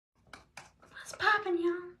poppin',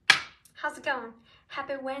 y'all? How's it going?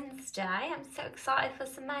 Happy Wednesday. I'm so excited for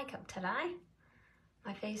some makeup today.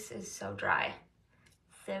 My face is so dry.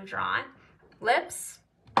 So dry. Lips.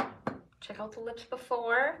 Check out the lips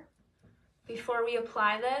before we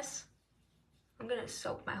apply this. I'm gonna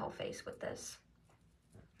soak my whole face with this.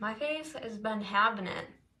 My face has been having it.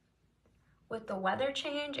 With the weather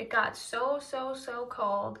change, it got so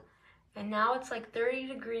cold. And now it's like 30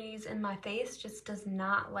 degrees and my face just does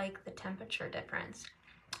not like the temperature difference.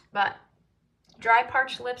 But dry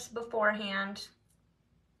parched lips beforehand.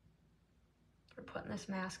 We're putting this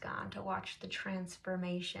mask on to watch the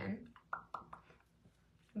transformation.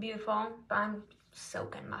 Beautiful, but I'm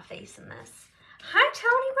soaking my face in this. Hi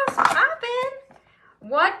Tony, what's poppin'?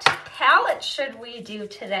 What palette should we do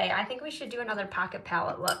today? I think we should do another pocket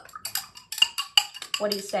palette look.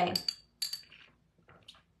 What do you say?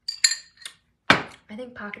 I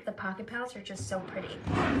think the pocket palettes are just so pretty.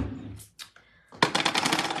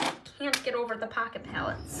 Can't get over the pocket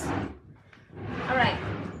palettes. All right,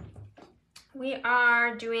 we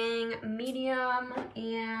are doing medium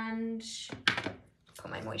and put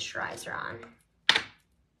my moisturizer on.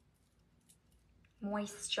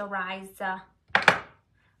 Moisturizer.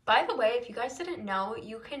 By the way, if you guys didn't know,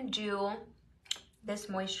 you can do this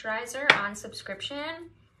moisturizer on subscription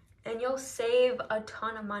and you'll save a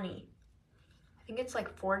ton of money. I think it's like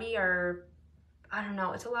 40 or I don't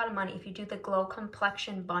know, it's a lot of money. If you do the Glow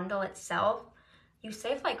Complexion bundle itself, you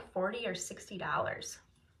save like $40 or $60.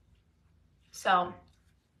 So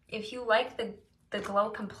if you like the Glow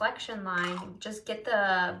Complexion line, just get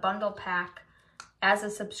the bundle pack as a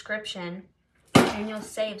subscription and you'll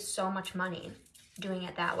save so much money doing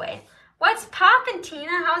it that way. What's poppin',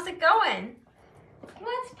 Tina? How's it going?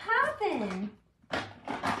 What's poppin'?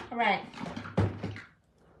 All right.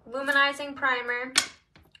 Luminizing primer.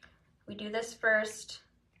 We do this first.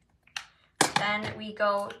 Then we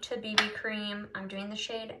go to BB cream. I'm doing the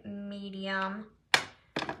shade medium.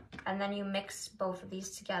 And then you mix both of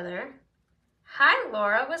these together. Hi,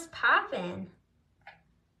 Laura. What's poppin'?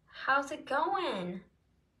 How's it going?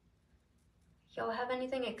 Y'all have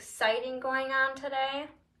anything exciting going on today?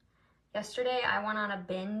 Yesterday, I went on a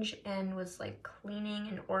binge and was like cleaning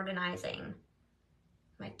and organizing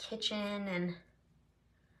my kitchen and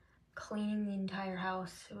cleaning the entire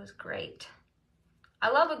house. It was great. I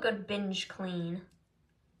love a good binge clean.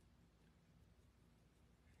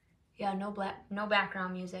 Yeah, no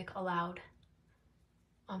background music allowed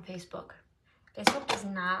on Facebook. Facebook does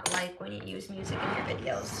not like when you use music in your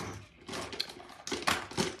videos.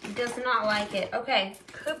 It does not like it. Okay,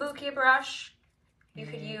 kabuki brush. You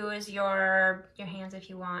could use your hands if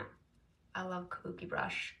you want. I love kabuki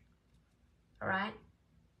brush. All right?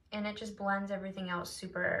 And it just blends everything out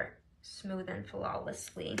super smooth and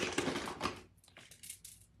flawlessly.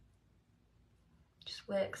 Just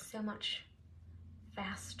works so much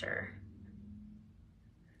faster.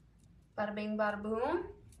 Bada bing, bada boom.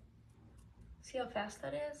 See how fast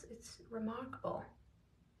that is? It's remarkable.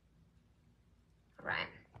 All right.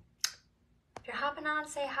 If you're hopping on,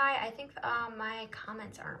 say hi. I think my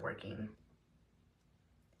comments aren't working.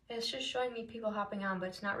 It's just showing me people hopping on, but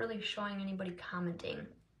it's not really showing anybody commenting,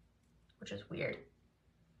 which is weird.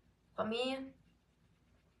 Let me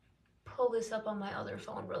pull this up on my other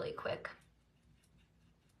phone really quick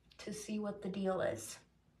to see what the deal is.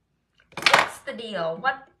 What's the deal?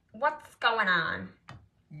 What's going on?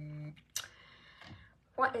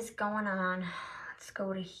 What is going on? Let's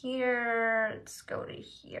go to here. Let's go to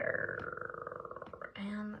here.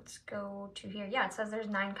 And let's go to here. Yeah, it says there's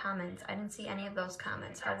 9 comments. I didn't see any of those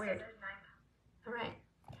comments. How weird. All right.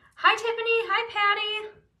 Hi, Tiffany. Hi, Patty.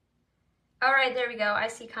 All right, there we go. I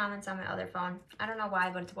see comments on my other phone. I don't know why,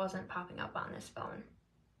 but it wasn't popping up on this phone.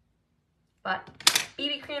 But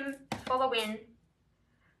BB cream full of wind.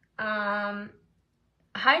 Hi,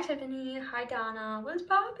 Tiffany. Hi, Donna. What's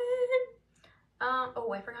poppin'?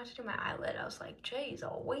 Oh, I forgot to do my eyelid. I was like, geez,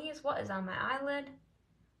 always, what is on my eyelid?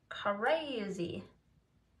 Crazy.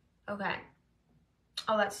 Okay.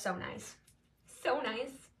 Oh, that's so nice. So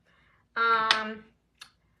nice. What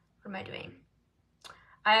am I doing?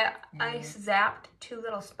 I zapped 2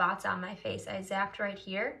 little spots on my face. I zapped right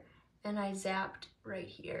here and I zapped right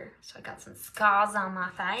here. So I got some scars on my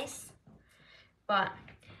face. But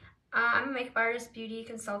I'm a makeup artist, beauty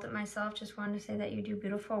consultant myself. Just wanted to say that you do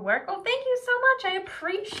beautiful work. Oh, thank you so much. I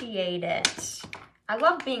appreciate it. I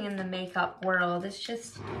love being in the makeup world. It's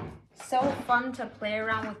just so fun to play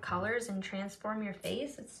around with colors and transform your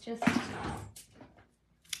face. It's just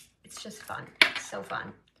fun. It's so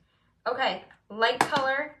fun. Okay, light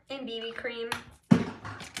color in BB cream.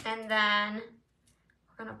 And then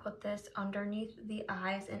we're gonna put this underneath the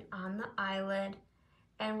eyes and on the eyelid.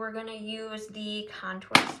 And we're gonna use the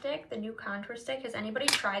contour stick, the new contour stick. Has anybody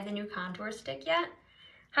tried the new contour stick yet?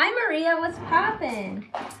 Hi Maria, what's poppin'?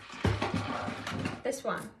 This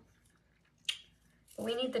one.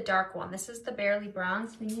 We need the dark one. This is the Barely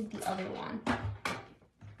Bronze. We need the other one.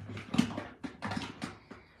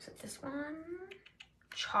 Is it this one?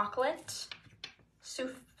 Chocolate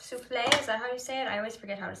souffle, is that how you say it? I always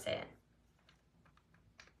forget how to say it.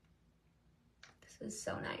 This is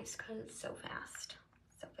so nice because it's so fast.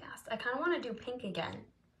 So fast. I kind of want to do pink again.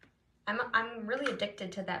 I'm really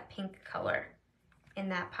addicted to that pink color in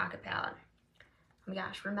that pocket palette. Oh my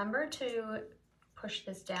gosh, remember to push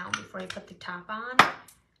this down before you put the top on.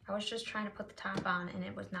 I was just trying to put the top on and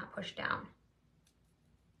it was not pushed down.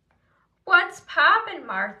 What's poppin',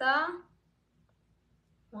 Martha?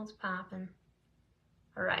 What's poppin'?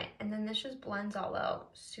 All right, and then this just blends all out.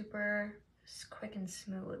 Super quick and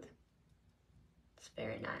smooth. It's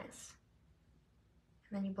very nice.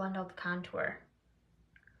 And then you blend out the contour.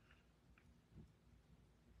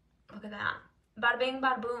 Look at that. Bada bing,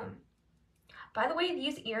 bada boom. By the way,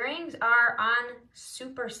 these earrings are on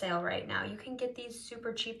super sale right now. You can get these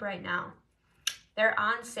super cheap right now. They're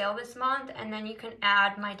on sale this month, and then you can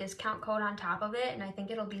add my discount code on top of it, and I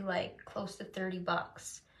think it'll be like close to 30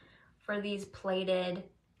 bucks for these plated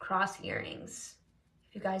cross earrings.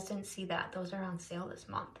 If you guys didn't see that, those are on sale this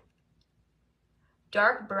month.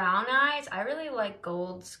 Dark brown eyes. I really like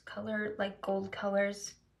gold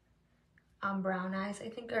colors on brown eyes. I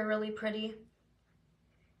think are really pretty.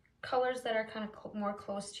 Colors that are kind of more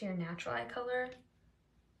close to your natural eye color,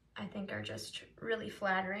 I think are just really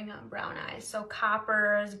flattering on brown eyes. So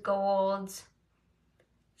coppers, golds,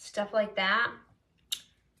 stuff like that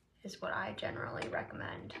is what I generally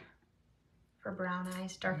recommend for brown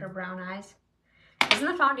eyes, darker brown eyes. Isn't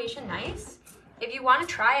the foundation nice? If you want to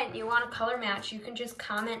try it and you want a color match, you can just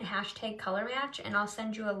comment hashtag color match and I'll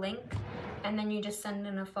send you a link, and then you just send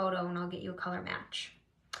in a photo and I'll get you a color match.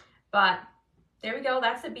 But there we go,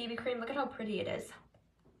 that's the BB cream. Look at how pretty it is.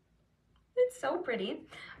 It's so pretty.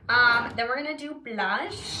 Then we're gonna do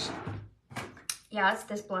blush. Yeah, it's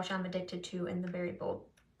this blush I'm addicted to in the Very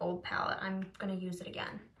Bold palette. I'm gonna use it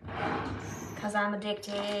again because I'm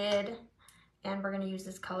addicted. And we're gonna use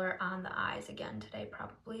this color on the eyes again today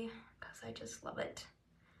probably because I just love it.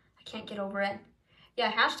 I can't get over it.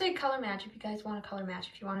 Yeah, hashtag color match if you guys want a color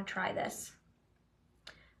match, if you want to try this.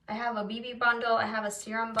 I have a BB bundle, I have a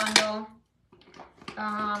serum bundle.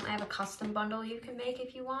 I have a custom bundle you can make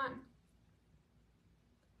if you want.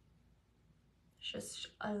 It's just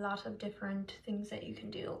a lot of different things that you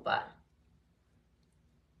can do, but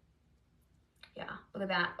yeah, look at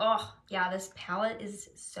that. Oh, yeah, this palette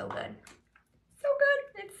is so good. So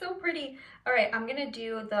good, it's so pretty. All right, I'm gonna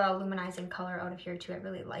do the luminizing color out of here too. I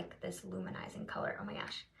really like this luminizing color. Oh my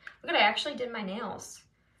gosh. Look at, I actually did my nails.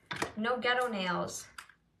 No ghetto nails,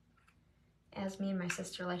 as me and my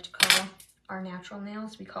sister like to call our natural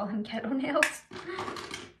nails. We call them ghetto nails.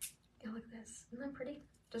 Yeah, look at this. Isn't that pretty?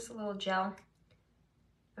 Just a little gel.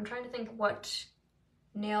 I'm trying to think what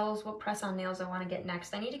nails, what press-on nails I want to get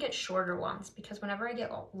next. I need to get shorter ones because whenever I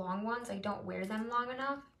get long ones, I don't wear them long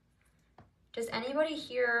enough. Does anybody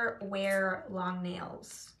here wear long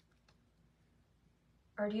nails?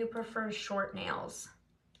 Or do you prefer short nails?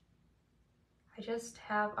 I just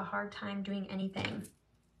have a hard time doing anything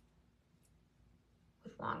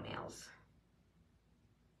with long nails.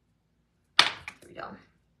 Here we go.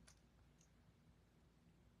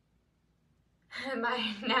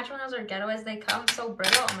 My natural nails are ghetto as they come, so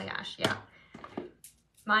brittle. Oh my gosh, yeah.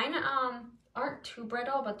 Mine aren't too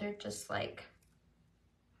brittle, but they're just like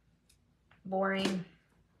boring.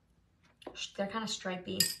 They're kind of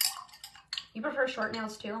stripy. You prefer short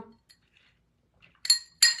nails too?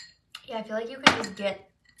 Yeah, I feel like you can just get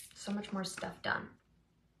so much more stuff done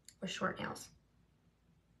with short nails.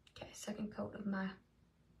 Okay, second coat of my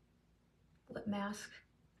lip mask.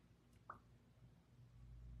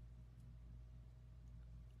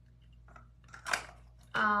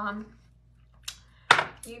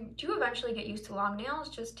 You do eventually get used to long nails,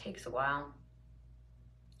 just takes a while.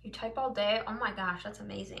 You type all day, oh my gosh, that's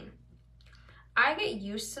amazing. I get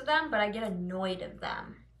used to them, but I get annoyed of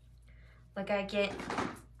them. Like I get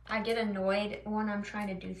annoyed when I'm trying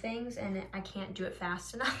to do things and I can't do it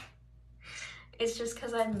fast enough. It's just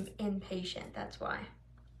because I'm impatient, that's why.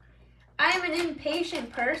 I am an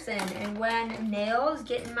impatient person, and when nails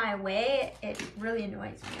get in my way, it really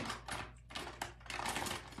annoys me.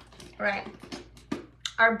 All right,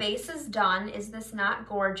 our base is done. Is this not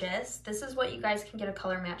gorgeous? This is what you guys can get a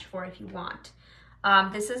color match for if you want.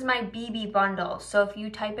 This is my BB bundle. So if you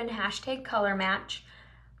type in hashtag color match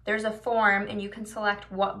there's a form and you can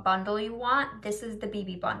select what bundle you want. This is the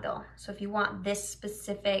BB bundle. So if you want this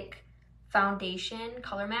specific foundation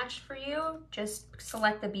color matched for you, just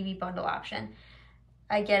select the BB bundle option.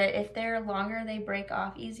 I get it. If they're longer, they break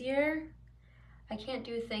off easier. I can't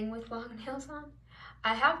do a thing with long nails on.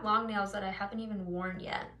 I have long nails that I haven't even worn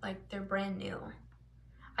yet. Like, they're brand new.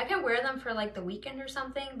 I can wear them for like the weekend or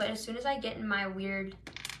something, but as soon as I get in my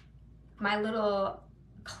little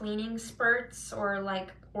cleaning spurts or like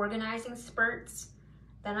organizing spurts,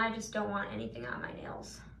 then I just don't want anything on my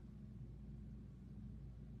nails.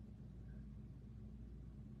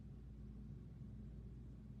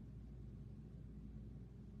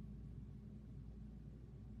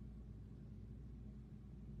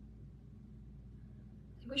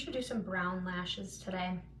 We should do some brown lashes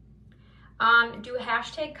today. Do a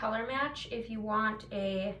hashtag color match if you want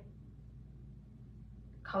a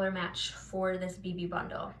color match for this BB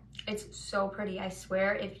bundle. It's so pretty. I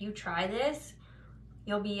swear, if you try this,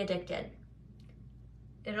 you'll be addicted.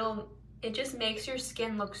 It just makes your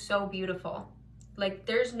skin look so beautiful. Like,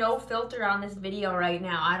 there's no filter on this video right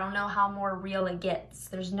now. I don't know how more real it gets.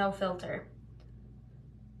 There's no filter.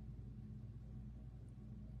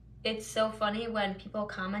 It's so funny when people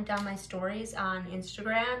comment on my stories on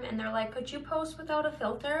Instagram and they're like, could you post without a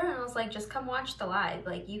filter? And I was like, just come watch the live.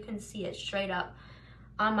 Like, you can see it straight up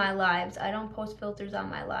on my lives. I don't post filters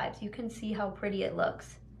on my lives. You can see how pretty it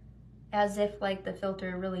looks. As if like the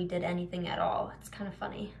filter really did anything at all. It's kind of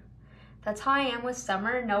funny. That's how I am with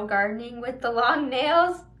summer. No gardening with the long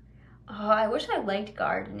nails. Oh, I wish I liked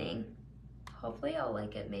gardening. Hopefully I'll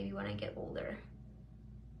like it maybe when I get older.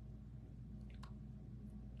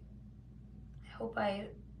 I hope I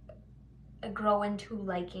grow into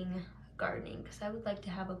liking gardening, because I would like to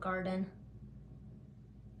have a garden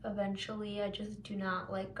eventually. I just do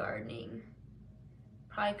not like gardening.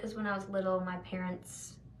 Probably because when I was little,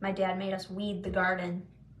 my dad made us weed the garden.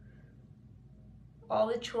 All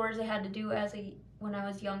the chores I had to do when I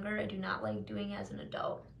was younger, I do not like doing as an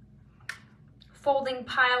adult. Folding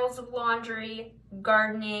piles of laundry,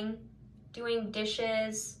 gardening, doing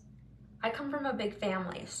dishes. I come from a big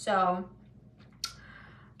family, so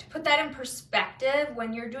to put that in perspective,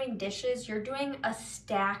 when you're doing dishes, you're doing a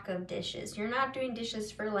stack of dishes. You're not doing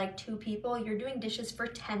dishes for like 2 people, you're doing dishes for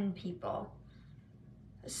 10 people.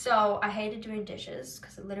 So I hated doing dishes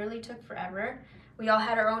because it literally took forever. We all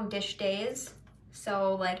had our own dish days.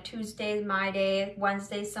 So like Tuesday's my day,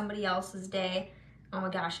 Wednesday's somebody else's day. Oh my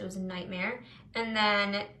gosh, it was a nightmare. And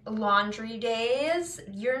then laundry days,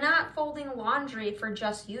 you're not folding laundry for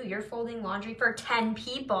just you, you're folding laundry for 10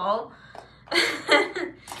 people.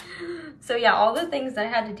 So yeah, all the things that I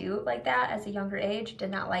had to do like that as a younger age,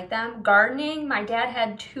 did not like them. Gardening, my dad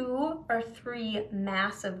had 2 or 3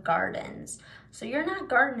 massive gardens. So you're not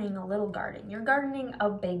gardening a little garden, you're gardening a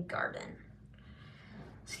big garden.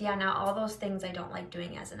 So yeah, now all those things I don't like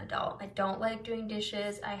doing as an adult. I don't like doing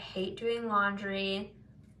dishes, I hate doing laundry,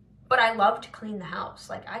 but I love to clean the house.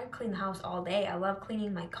 Like, I could clean the house all day. I love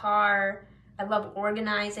cleaning my car, I love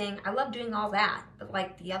organizing, I love doing all that. But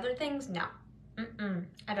like the other things, no.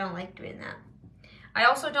 I don't like doing that. I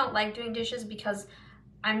also don't like doing dishes because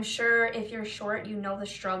I'm sure if you're short, you know the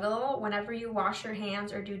struggle. Whenever you wash your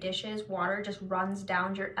hands or do dishes, water just runs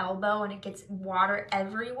down your elbow and it gets water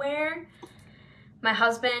everywhere. My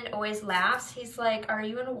husband always laughs. He's like, are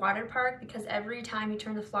you in a water park? Because every time you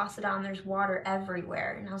turn the faucet on, there's water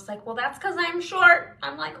everywhere. And I was like, well, that's because I'm short.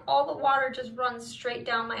 I'm like, all the water just runs straight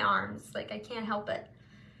down my arms. Like, I can't help it.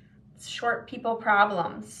 It's short people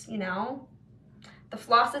problems, you know? The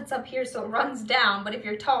faucet's up here, so it runs down, but if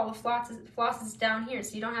you're tall, the floss is down here,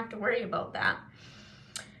 so you don't have to worry about that.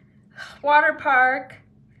 Water park.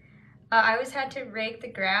 I always had to rake the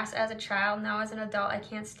grass as a child. Now as an adult, I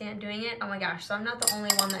can't stand doing it. Oh my gosh, so I'm not the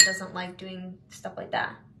only one that doesn't like doing stuff like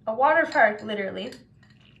that. A water park, literally.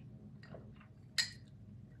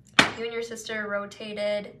 You and your sister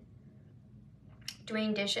rotated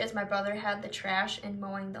doing dishes. My brother had the trash and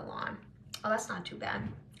mowing the lawn. Oh, that's not too bad.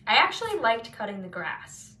 I actually liked cutting the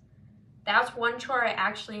grass. That's one chore I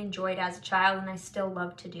actually enjoyed as a child, and I still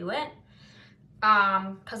love to do it.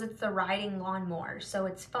 Because it's the riding lawnmower, so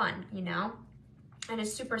it's fun, you know? And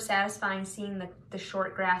it's super satisfying seeing the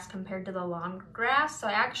short grass compared to the long grass. So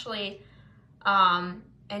I actually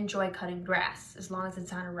enjoy cutting grass as long as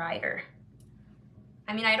it's on a rider.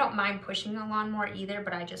 I mean, I don't mind pushing a lawnmower either,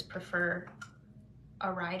 but I just prefer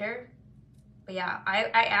a rider. But yeah, I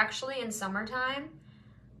actually, in summertime,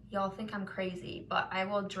 y'all think I'm crazy, but I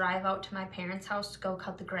will drive out to my parents' house to go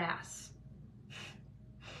cut the grass.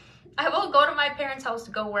 I will go to my parents' house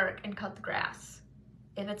to go work and cut the grass.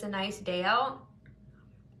 If it's a nice day out,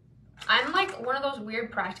 I'm like one of those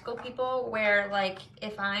weird practical people where like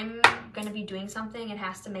if I'm gonna be doing something, it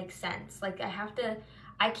has to make sense. Like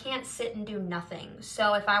I can't sit and do nothing.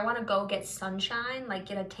 So if I wanna go get sunshine, like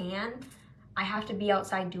get a tan, I have to be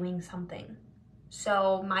outside doing something.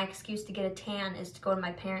 So my excuse to get a tan is to go to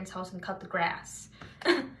my parents' house and cut the grass.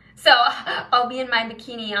 So I'll be in my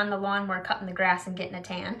bikini on the lawnmower cutting the grass and getting a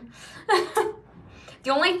tan.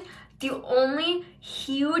 The only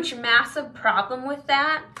huge, massive problem with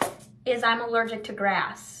that is I'm allergic to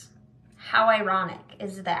grass. How ironic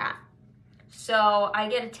is that? So I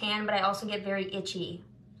get a tan, but I also get very itchy,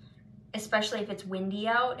 especially if it's windy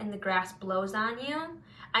out and the grass blows on you.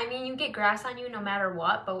 I mean, you get grass on you no matter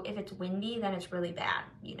what, but if it's windy, then it's really bad,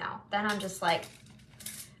 you know? Then I'm just like,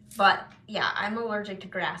 but yeah, I'm allergic to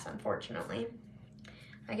grass, unfortunately.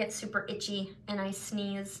 I get super itchy and I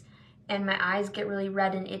sneeze and my eyes get really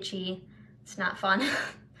red and itchy. It's not fun.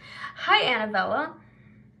 Hi, Annabella.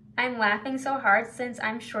 I'm laughing so hard since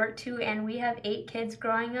I'm short too and we have 8 kids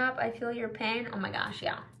growing up. I feel your pain. Oh my gosh,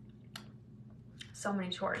 yeah. So many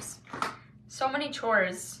chores. So many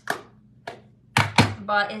chores.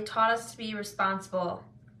 But it taught us to be responsible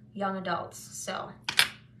young adults. So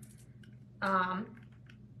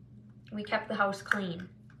we kept the house clean.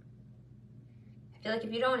 I feel like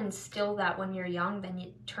if you don't instill that when you're young, then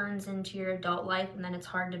it turns into your adult life and then it's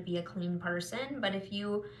hard to be a clean person. But if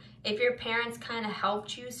your parents kind of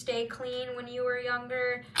helped you stay clean when you were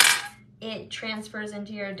younger, it transfers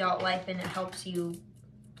into your adult life and it helps you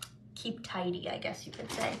keep tidy, I guess you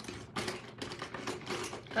could say.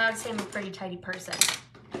 I'd say I'm a pretty tidy person.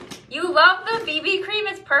 You love the BB cream,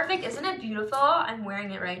 it's perfect. Isn't it beautiful? I'm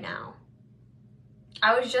wearing it right now.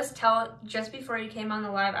 I was just before you came on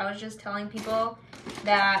the live, I was just telling people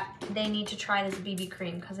that they need to try this BB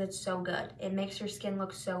cream because it's so good. It makes your skin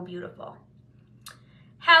look so beautiful.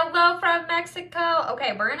 Hello from Mexico.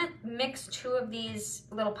 Okay, we're gonna mix 2 of these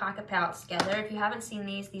little pocket palettes together. If you haven't seen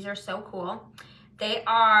these are so cool. They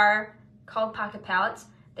are called pocket palettes.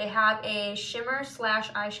 They have a shimmer /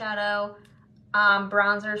 eyeshadow,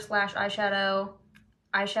 bronzer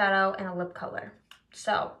 / eyeshadow, and a lip color.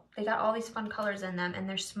 So they got all these fun colors in them and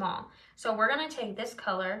they're small. So we're gonna take this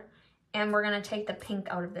color and we're gonna take the pink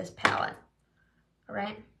out of this palette, all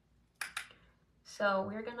right? So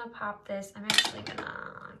we're gonna pop this. I'm actually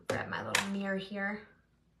gonna grab my little mirror here.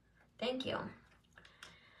 Thank you.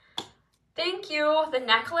 Thank you. The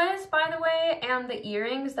necklace, by the way, and the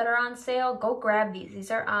earrings that are on sale, go grab these.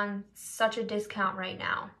 These are on such a discount right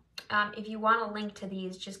now. If you want a link to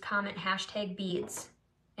these, just comment #beads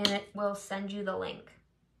and it will send you the link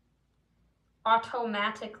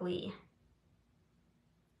automatically.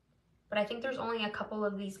 But I think there's only a couple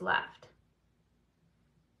of these left.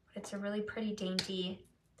 It's a really pretty dainty.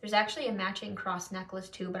 There's actually a matching cross necklace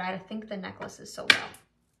too, but I think the necklace is sold out.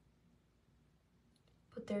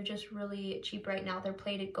 But they're just really cheap right now. They're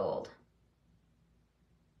plated gold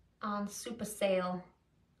on super sale.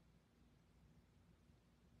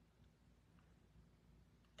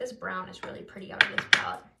 This brown is really pretty out of this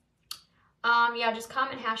palette. Yeah, just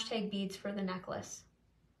comment #beads for the necklace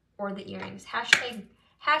or the earrings.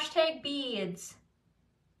 Hashtag beads.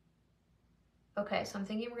 Okay, so I'm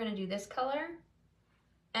thinking we're gonna do this color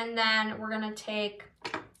and then we're gonna take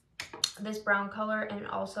this brown color and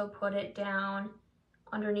also put it down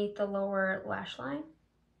underneath the lower lash line.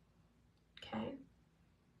 Okay.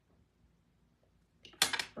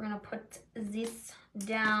 We're gonna put this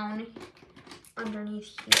down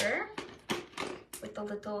underneath here with the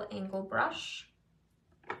little angle brush.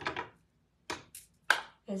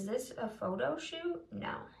 Is this a photo shoot?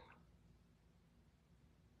 No.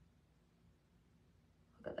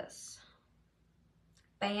 Look at this.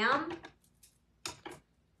 Bam.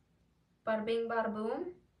 Bada bing, bada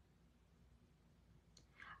boom.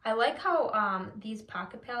 I like how these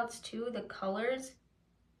pocket palettes too, the colors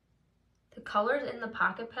in the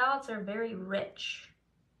pocket palettes are very rich.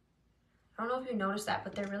 I don't know if you noticed that,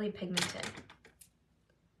 but they're really pigmented.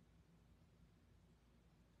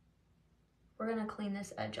 We're gonna clean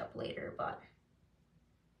this edge up later, but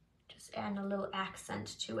just adding a little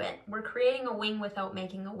accent to it. We're creating a wing without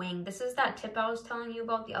making a wing. This is that tip I was telling you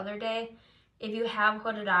about the other day. If you have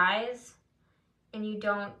hooded eyes and you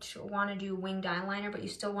don't want to do winged eyeliner, but you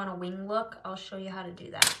still want a wing look, I'll show you how to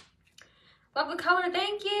do that. Love the color,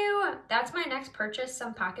 thank you. That's my next purchase,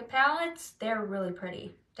 some pocket palettes. They're really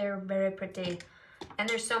pretty. They're very pretty. And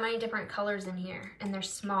there's so many different colors in here, and they're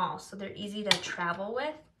small, so they're easy to travel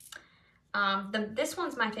with. This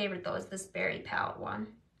one's my favorite though, is this berry palette one.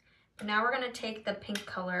 But now we're gonna take the pink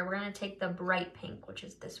color, we're gonna take the bright pink, which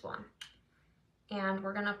is this one. And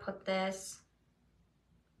we're gonna put this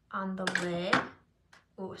on the lid.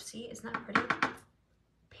 Oh, see, isn't that pretty?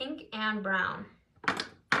 Pink and brown.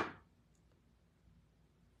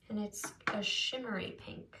 And it's a shimmery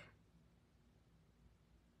pink.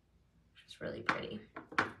 It's really pretty.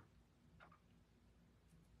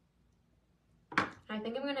 I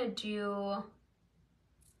think I'm gonna do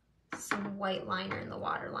some white liner in the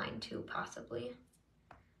waterline too, possibly.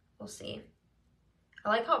 We'll see. I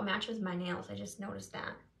like how it matches my nails. I just noticed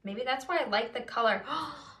that. Maybe that's why I like the color.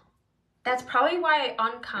 That's probably why I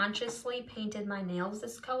unconsciously painted my nails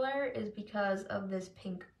this color, is because of this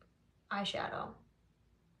pink eyeshadow.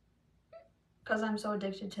 Because I'm so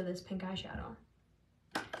addicted to this pink eyeshadow.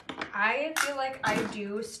 I feel like I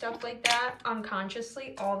do stuff like that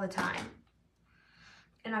unconsciously all the time.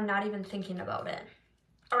 And I'm not even thinking about it.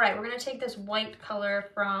 All right, we're gonna take this white color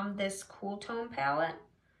from this Cool Tone palette,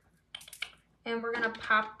 and we're gonna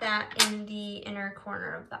pop that in the inner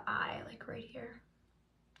corner of the eye, like right here.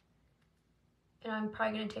 And I'm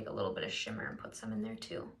probably gonna take a little bit of shimmer and put some in there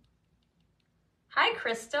too. Hi,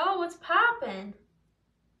 Crystal, what's poppin'?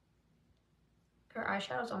 Her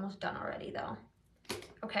eyeshadow's almost done already though.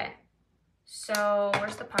 Okay, so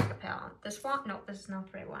where's the pocket palette? This one? No, this is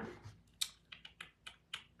not the right one.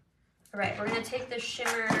 All right, we're gonna take the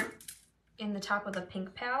shimmer in the top of the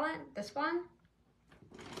pink palette, this one.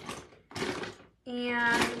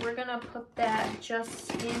 And we're gonna put that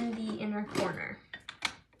just in the inner corner.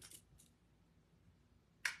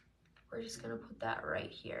 We're just gonna put that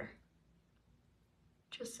right here.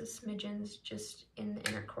 Just the smidgens just in the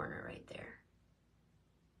inner corner right there.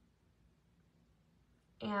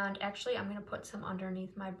 And actually I'm gonna put some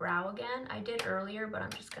underneath my brow again. I did earlier, but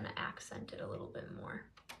I'm just gonna accent it a little bit more.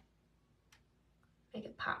 Make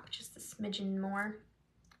it pop just a smidgen more.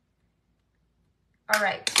 All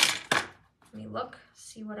right, let me look,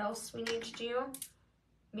 see what else we need to do.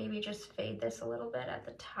 Maybe just fade this a little bit at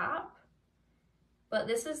the top. But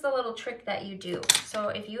this is the little trick that you do. So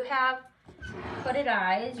if you have hooded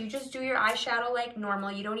eyes, you just do your eyeshadow like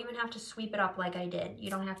normal. You don't even have to sweep it up like I did. You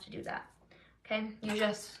don't have to do that, okay? You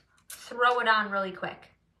just throw it on really quick.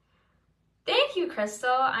 Thank you, Crystal.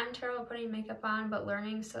 I'm terrible at putting makeup on, but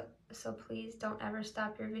learning, so please don't ever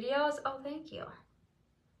stop your videos. Oh, thank you.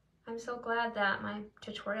 I'm so glad that my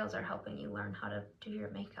tutorials are helping you learn how to do your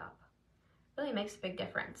makeup. It really makes a big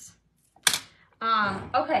difference.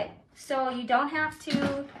 Okay, so you don't have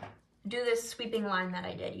to do this sweeping line that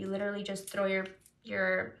I did. You literally just throw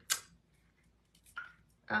your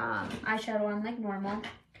eyeshadow on like normal.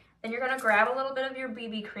 Then you're gonna grab a little bit of your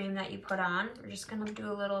BB cream that you put on. We're just gonna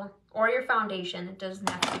do a little, or your foundation. It doesn't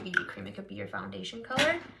have to be BB cream, it could be your foundation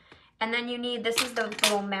color. And then you need, this is the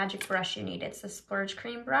little magic brush you need. It's the Splurge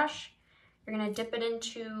Cream brush. You're gonna dip it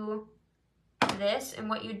into this, and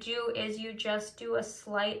what you do is you just do a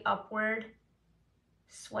slight upward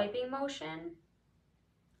swiping motion,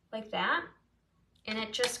 like that. And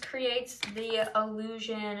it just creates the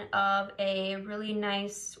illusion of a really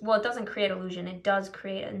nice, well, it doesn't create illusion, it does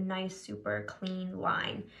create a nice, super clean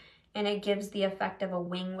line. And it gives the effect of a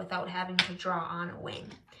wing without having to draw on a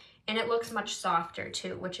wing. And it looks much softer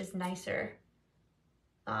too, which is nicer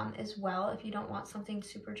as well. If you don't want something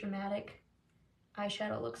super dramatic,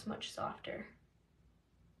 eyeshadow looks much softer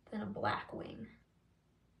than a black wing.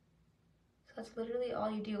 So that's literally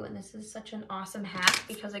all you do, and this is such an awesome hack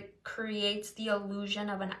because it creates the illusion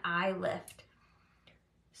of an eye lift.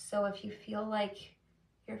 So if you feel like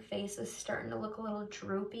your face is starting to look a little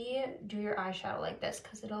droopy, do your eyeshadow like this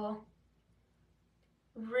because it'll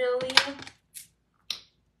really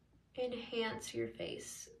enhance your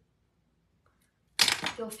face.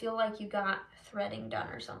 You'll feel like you got threading done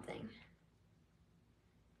or something.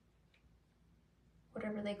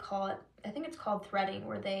 Whatever they call it. I think it's called threading,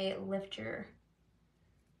 where they lift the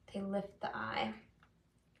eye.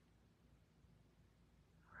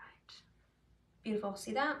 Right. Beautiful.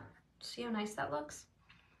 See that? See how nice that looks?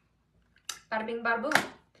 Bada bing, bada boom.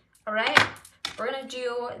 All right. We're gonna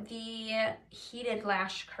do the heated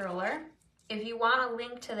lash curler. If you want a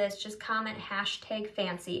link to this, just comment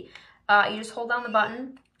 #fancy. You just hold down the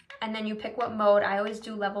button and then you pick what mode. I always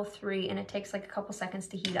do level 3 and it takes like a couple seconds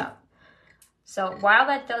to heat up. So while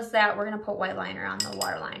that does that, we're gonna put white liner on the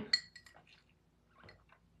waterline.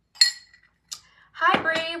 Hi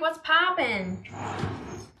Bree, what's poppin'?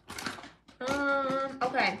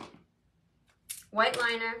 Okay. White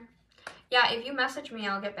liner. Yeah, if you message me,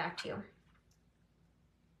 I'll get back to you.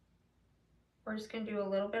 We're just gonna do a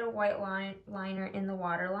little bit of white liner in the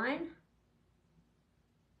waterline.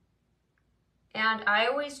 And I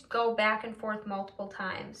always go back and forth multiple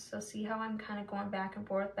times. So see how I'm kind of going back and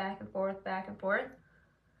forth, back and forth, back and forth?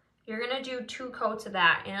 You're gonna do 2 coats of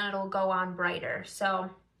that and it'll go on brighter. So,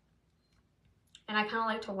 And I kind of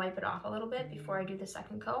like to wipe it off a little bit before I do the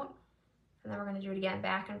second coat. And then we're going to do it again,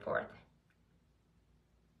 back and forth.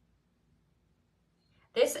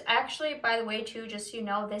 This actually, by the way, too, just so you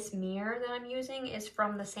know, this mirror that I'm using is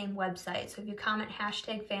from the same website. So if you comment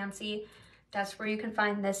 #fancy, that's where you can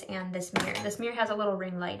find this and this mirror. This mirror has a little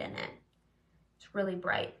ring light in it. It's really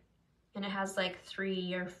bright. And it has like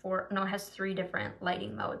 3 or 4, no, it has 3 different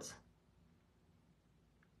lighting modes.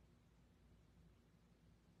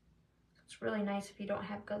 It's really nice if you don't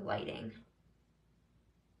have good lighting.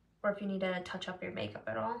 Or if you need to touch up your makeup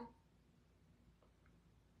at all.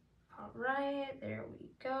 All right, there we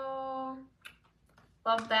go.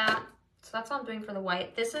 Love that. So that's all I'm doing for the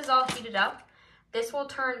white. This is all heated up. This will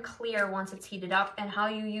turn clear once it's heated up, and how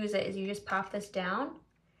you use it is you just pop this down,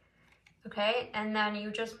 okay? And then you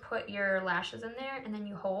just put your lashes in there, and then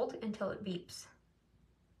you hold until it beeps.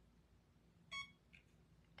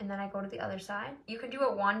 And then I go to the other side. You can do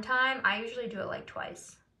it 1 time. I usually do it like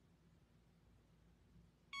twice.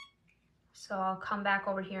 So I'll come back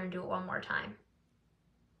over here and do it 1 more time.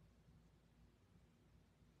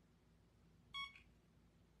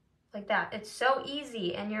 Like that. It's so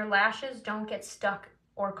easy, and your lashes don't get stuck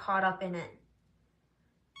or caught up in it.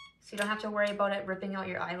 So you don't have to worry about it ripping out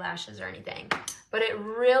your eyelashes or anything. But it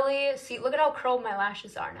really, see, look at how curled my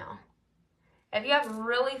lashes are now. If you have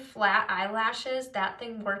really flat eyelashes, that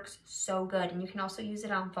thing works so good. And you can also use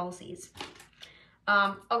it on falsies.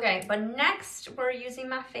 Okay, but next we're using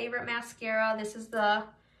my favorite mascara. This is the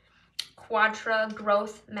Quadra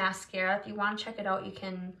Growth Mascara. If you want to check it out, you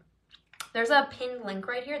can... There's a pinned link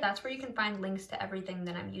right here. That's where you can find links to everything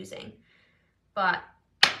that I'm using. But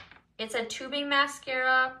it's a tubing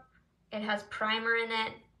mascara. It has primer in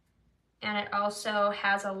it. And it also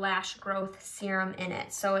has a lash growth serum in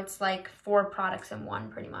it. So it's like 4 products in one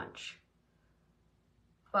pretty much.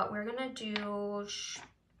 But we're going to do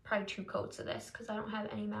probably 2 coats of this because I don't have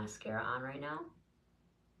any mascara on right now.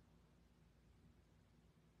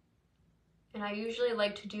 And I usually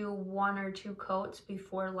like to do 1 or 2 coats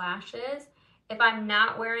before lashes. If I'm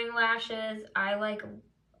not wearing lashes, I like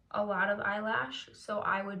a lot of eyelash. So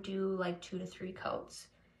I would do like 2 to 3 coats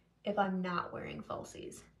if I'm not wearing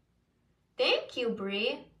falsies. Thank you,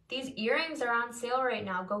 Brie. These earrings are on sale right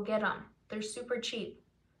now. Go get them. They're super cheap.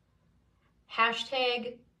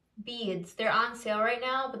 #beads. They're on sale right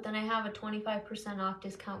now, but then I have a 25% off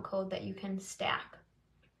discount code that you can stack.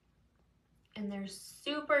 And they're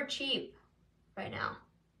super cheap right now.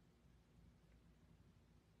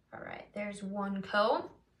 All right, there's 1 coat.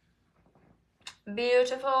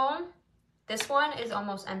 Beautiful. This one is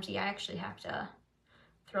almost empty. I actually have to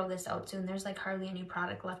throw this out soon. There's like hardly any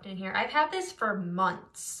product left in here. I've had this for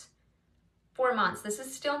months. 4 months. This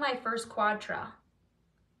is still my first Quadra.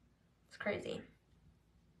 It's crazy.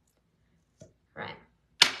 Right.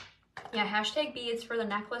 Yeah, #beads for the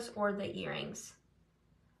necklace or the earrings.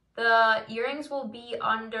 The earrings will be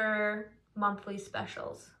under monthly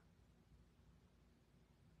specials.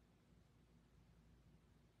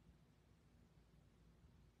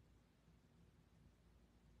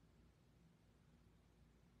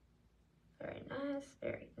 Very nice,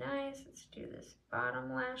 very nice. Let's do this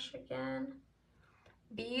bottom lash again.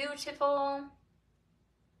 Beautiful.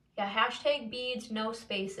 Yeah, #beads, no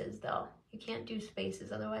spaces though. You can't do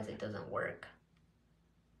spaces, otherwise it doesn't work.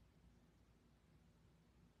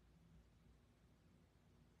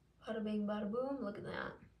 Bada bing, bada boom, look at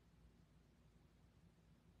that.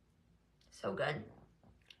 So good.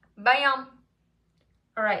 Bam!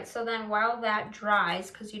 All right, so then while that dries,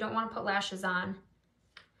 because you don't want to put lashes on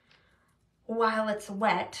while it's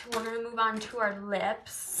wet, we're gonna move on to our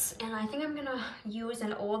lips. And I think I'm gonna use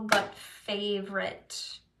an old but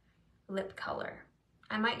favorite lip color.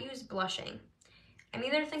 I might use blushing. I'm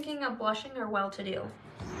either thinking of blushing or well-to-do,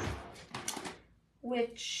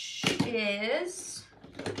 which is,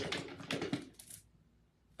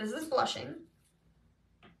 this is blushing.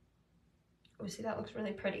 Oh, see, that looks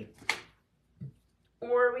really pretty.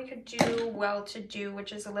 Or we could do well-to-do,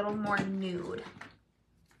 which is a little more nude.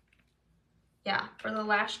 Yeah, for the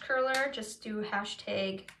lash curler, just do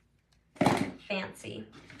 #fancy.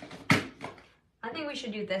 I think we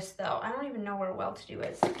should do this though. I don't even know where well-to-do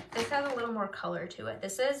is. This has a little more color to it.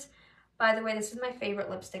 This is, by the way, this is my favorite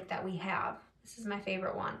lipstick that we have. This is my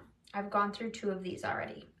favorite one. I've gone through 2 of these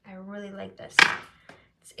already. I really like this.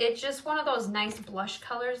 It's just one of those nice blush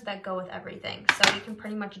colors that go with everything. So you can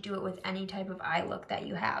pretty much do it with any type of eye look that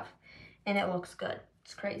you have. And it looks good.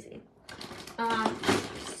 It's crazy.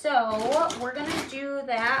 So we're gonna do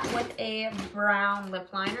that with a brown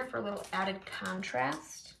lip liner for a little added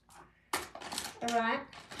contrast. All right.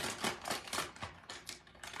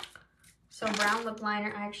 So brown lip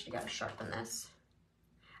liner, I actually gotta sharpen this.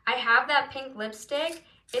 I have that pink lipstick.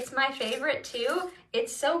 It's my favorite too.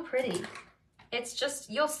 It's so pretty. It's just,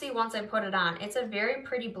 you'll see once I put it on. It's a very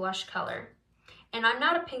pretty blush color. And I'm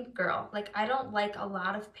not a pink girl. Like, I don't like a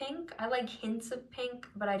lot of pink. I like hints of pink,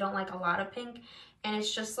 but I don't like a lot of pink. And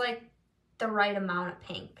it's just like the right amount of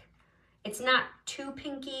pink. It's not too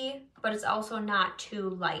pinky, but it's also not too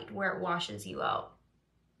light where it washes you out.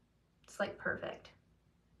 It's like perfect.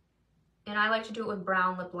 And I like to do it with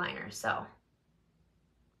brown lip liner, so.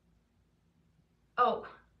 Oh,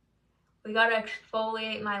 we gotta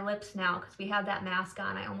exfoliate my lips now because we have that mask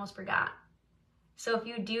on. I almost forgot. So if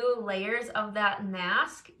you do layers of that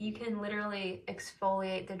mask, you can literally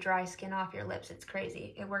exfoliate the dry skin off your lips. It's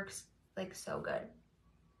crazy. It works like so good.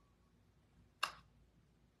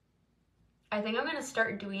 I think I'm gonna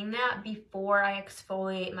start doing that before I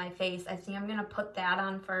exfoliate my face. I think I'm gonna put that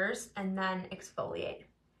on first and then exfoliate.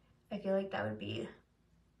 I feel like that would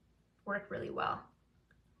work really well.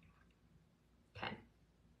 Okay.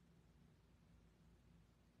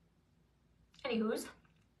 Anywho's.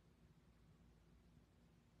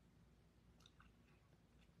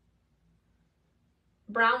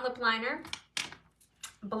 Brown lip liner,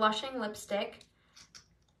 blushing lipstick.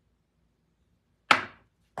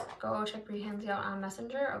 Go check Behance out on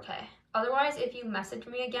Messenger. Okay. Otherwise, if you message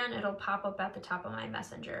me again, it'll pop up at the top of my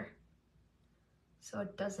Messenger, so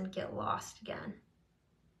it doesn't get lost again.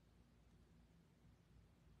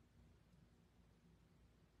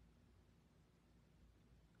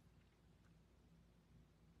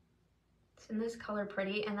 Isn't this color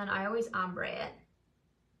pretty? And then I always ombre it.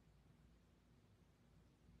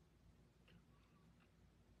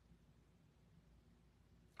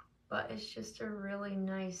 But it's just a really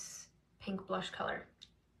nice pink blush color.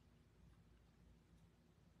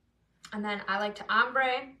 And then I like to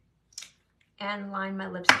ombre and line my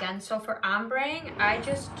lips again. So for ombreing, I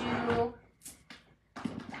just do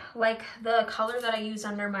like the color that I use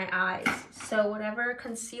under my eyes. So whatever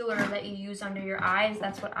concealer that you use under your eyes,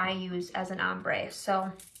 that's what I use as an ombre. So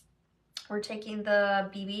we're taking the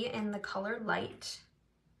BB in the color light.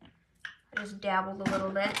 I just dabbled a little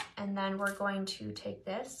bit, and then we're going to take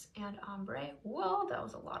this and ombre. Whoa, that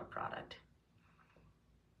was a lot of product.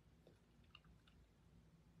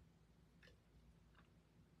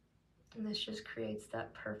 And this just creates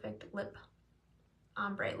that perfect lip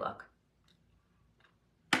ombre look.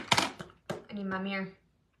 I need my mirror.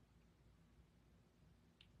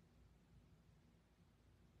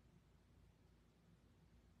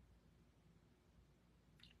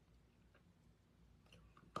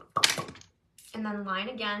 And then line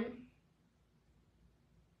again.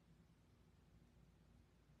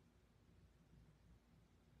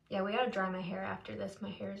 Yeah, we gotta dry my hair after this. My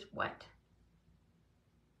hair is wet.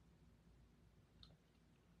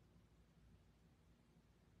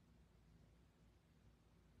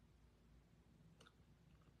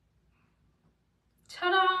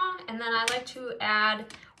 Ta-da! And then I like to add,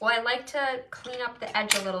 well, I like to clean up the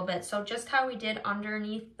edge a little bit. So just how we did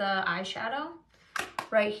underneath the eyeshadow,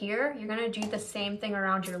 right here, you're gonna do the same thing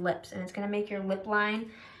around your lips, and it's gonna make your lip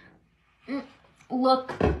line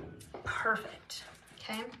look perfect.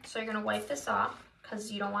 Okay, so you're gonna wipe this off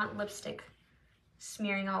because you don't want lipstick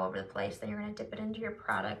smearing all over the place. Then you're gonna dip it into your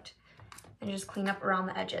product and just clean up around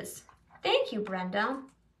the edges. Thank you, Brenda.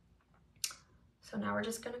 So now we're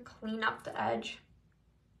just gonna clean up the edge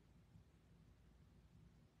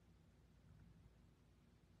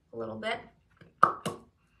a little bit.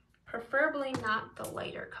 Preferably not the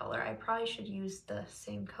lighter color. I probably should use the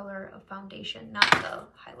same color of foundation, not the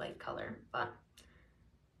highlight color, but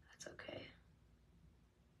that's okay.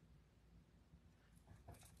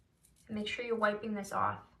 And make sure you're wiping this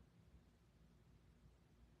off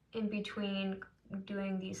in between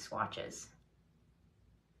doing these swatches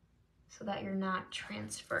so that you're not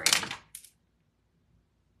transferring.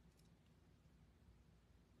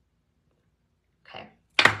 Okay,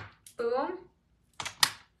 boom.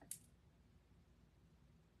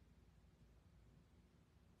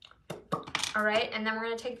 All right, and then we're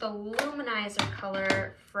gonna take the luminizer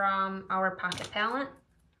color from our Pocket Palette,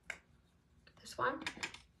 this one,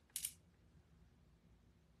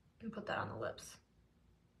 and put that on the lips.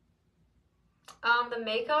 The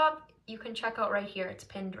makeup, you can check out right here. It's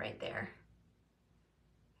pinned right there.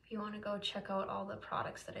 If you wanna go check out all the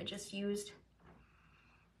products that I just used,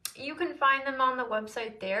 you can find them on the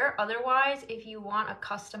website there. Otherwise, if you want a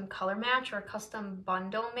custom color match or a custom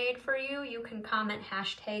bundle made for you, you can comment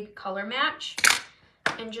hashtag color match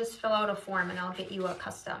and just fill out a form and I'll get you a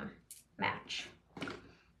custom match.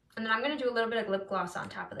 And then I'm gonna do a little bit of lip gloss on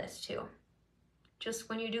top of this too. Just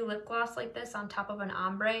when you do lip gloss like this on top of an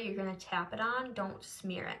ombre, you're gonna tap it on, don't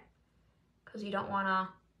smear it, because you don't wanna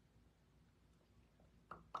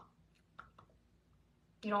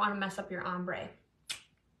You don't want to mess up your ombre.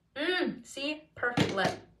 See? Perfect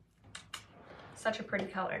lip. Such a pretty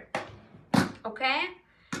color. Okay,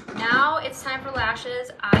 now it's time for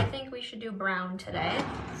lashes. I think we should do brown today.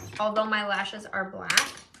 Although my lashes are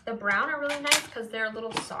black, the brown are really nice because they're a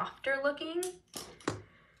little softer looking.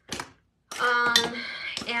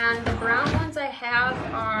 And the brown ones I have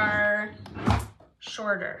are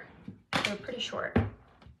shorter. They're pretty short.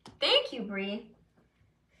 Thank you, Bree.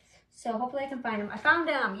 So hopefully I can find them. I found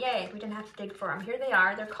them. Yay, we didn't have to dig for them. Here they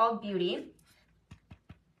are. They're called Beauty.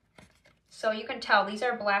 So you can tell these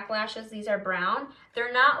are black lashes. These are brown.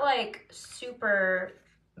 They're not like super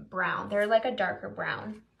brown. They're like a darker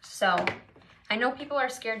brown. So I know people are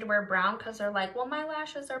scared to wear brown because they're like, well, my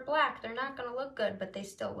lashes are black. They're not going to look good, but they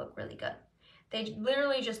still look really good. They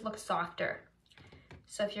literally just look softer.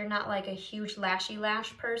 So if you're not like a huge lashy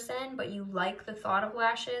lash person, but you like the thought of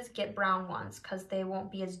lashes, get brown ones because they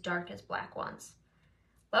won't be as dark as black ones.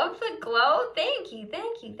 Love the glow. Thank you,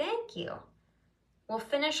 thank you, thank you. We'll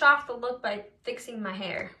finish off the look by fixing my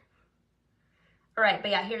hair. All right,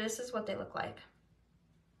 but yeah, here, this is what they look like.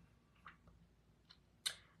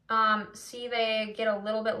 See, they get a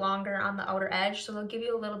little bit longer on the outer edge, so they'll give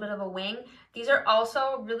you a little bit of a wing. These are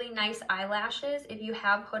also really nice eyelashes. If you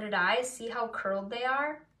have hooded eyes, see how curled they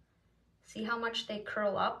are? See how much they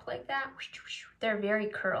curl up like that? They're very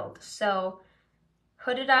curled. So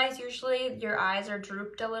hooded eyes, usually your eyes are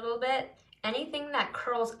drooped a little bit. Anything that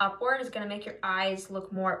curls upward is going to make your eyes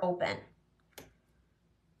look more open.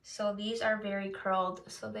 So these are very curled,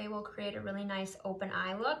 so they will create a really nice open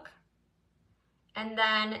eye look. And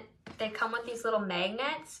then they come with these little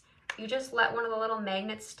magnets. You just let one of the little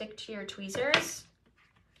magnets stick to your tweezers,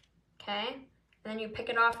 okay? And then you pick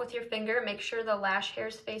it off with your finger, make sure the lash hair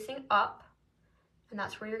is facing up, and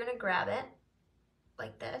that's where you're gonna grab it,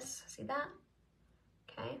 like this, see that?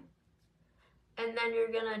 Okay. And then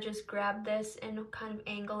you're gonna just grab this and kind of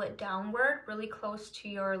angle it downward, really close to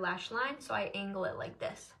your lash line. So I angle it like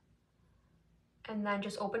this. And then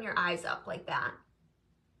just open your eyes up like that.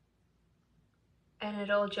 And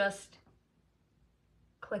it'll just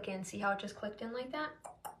click in. See how it just clicked in like that?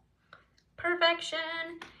 Perfection.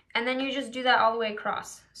 And then you just do that all the way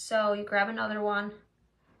across. So you grab another one,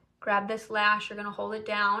 grab this lash, you're gonna hold it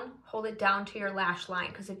down to your lash line,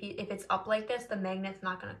 because if it's up like this, the magnet's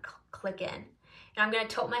not gonna click in. And I'm gonna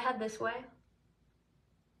tilt my head this way.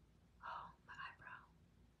 Oh, my eyebrow.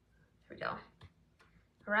 There we go.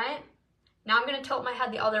 All right. Now I'm gonna tilt my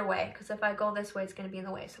head the other way, because if I go this way, it's gonna be in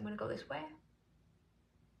the way. So I'm gonna go this way.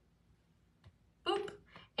 Boop.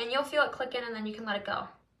 And you'll feel it click in, and then you can let it go.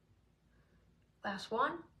 Last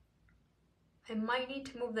one. I might need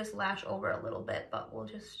to move this lash over a little bit, but we'll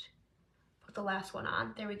just put the last one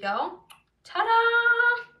on. There we go.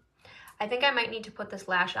 Ta-da! I think I might need to put this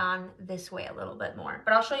lash on this way a little bit more,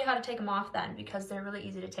 but I'll show you how to take them off then, because they're really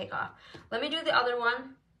easy to take off. Let me do the other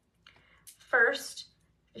one first.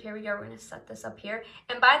 Here we go, we're gonna set this up here.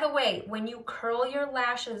 And by the way, when you curl your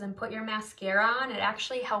lashes and put your mascara on, it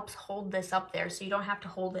actually helps hold this up there, so you don't have to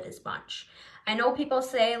hold it as much. I know people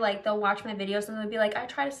say, like, they'll watch my videos and they'll be like, I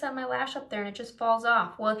try to set my lash up there and it just falls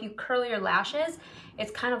off. Well, if you curl your lashes,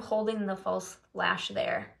 it's kind of holding the false lash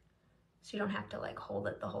there. So you don't have to like hold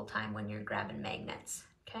it the whole time when you're grabbing magnets,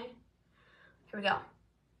 okay? Here we go.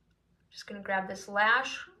 Just gonna grab this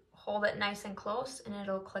lash, hold it nice and close, and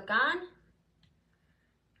it'll click on.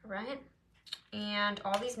 All right, and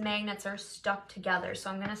all these magnets are stuck together,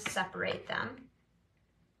 so I'm gonna separate them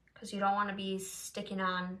because you don't wanna be sticking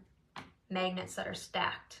on magnets that are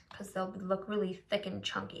stacked because they'll look really thick and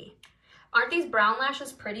chunky. Aren't these brown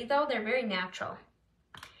lashes pretty though? They're very natural.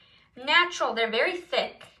 Natural, they're very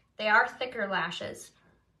thick. They are thicker lashes,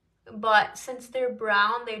 but since they're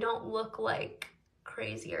brown, they don't look like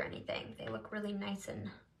crazy or anything. They look really nice and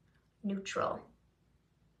neutral.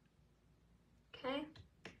 Okay.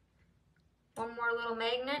 One more little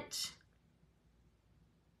magnet.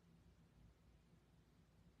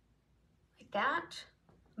 Like that.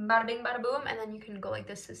 Bada bing, bada boom. And then you can go like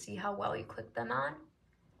this to see how well you click them on.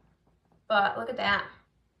 But look at that.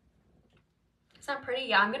 Is that pretty?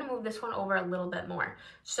 Yeah, I'm going to move this one over a little bit more.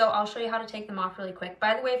 So I'll show you how to take them off really quick.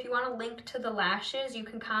 By the way, if you want a link to the lashes, you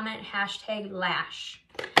can comment #lash.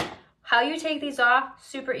 How you take these off,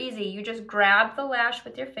 super easy. You just grab the lash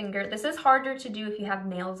with your finger. This is harder to do if you have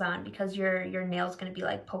nails on because your nail's gonna be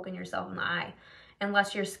like poking yourself in the eye,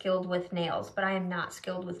 unless you're skilled with nails, but I am not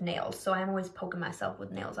skilled with nails, so I'm always poking myself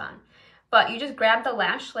with nails on. But you just grab the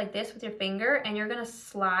lash like this with your finger and you're gonna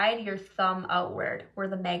slide your thumb outward where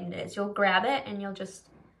the magnet is. You'll grab it and you'll just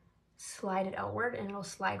slide it outward and it'll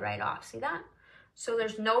slide right off, see that? So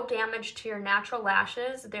there's no damage to your natural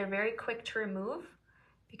lashes. They're very quick to remove.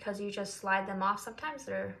 because you just slide them off. Sometimes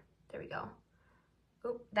they're, there we go.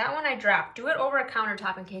 Oop, that one I dropped. Do it over a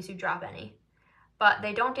countertop in case you drop any. But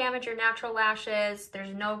they don't damage your natural lashes.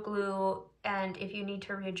 There's no glue. And if you need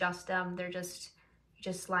to readjust them, they're just, you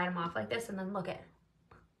just slide them off like this and then look it.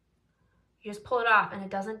 You just pull it off and it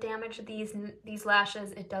doesn't damage these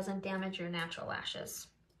lashes. It doesn't damage your natural lashes.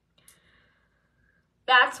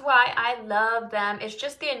 That's why I love them. It's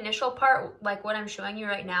just the initial part, like what I'm showing you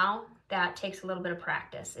right now, that takes a little bit of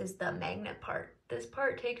practice, is the magnet part. This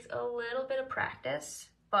part takes a little bit of practice,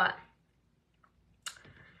 but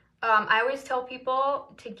I always tell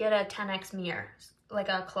people to get a 10x mirror, like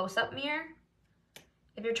a close-up mirror.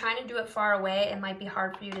 If you're trying to do it far away, it might be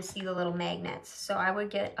hard for you to see the little magnets. So I would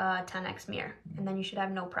get a 10x mirror, and then you should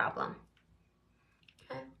have no problem.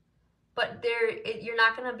 Okay. But you're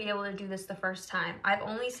not going to be able to do this the first time. I've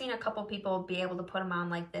only seen a couple people be able to put them on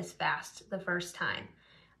like this fast the first time.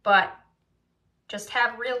 But just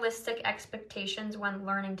have realistic expectations when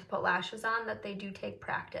learning to put lashes on, that they do take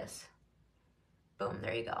practice. Boom,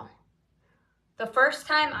 there you go. The first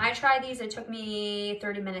time I tried these, it took me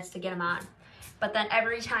 30 minutes to get them on. But then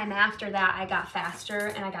every time after that, I got faster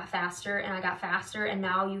and I got faster and I got faster. And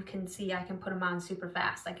now you can see I can put them on super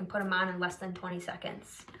fast. I can put them on in less than 20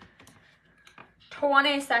 seconds.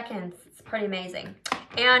 20 seconds, it's pretty amazing.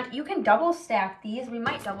 And you can double stack these. We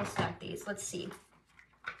might double stack these, let's see.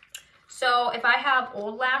 So if I have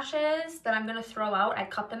old lashes that I'm gonna throw out, I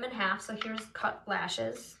cut them in half. So here's cut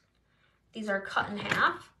lashes. These are cut in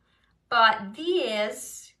half, but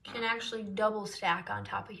these can actually double stack on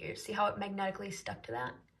top of here. See how it magnetically stuck to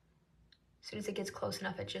that? As soon as it gets close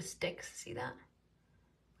enough, it just sticks, see that?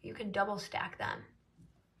 You can double stack them.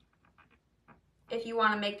 If you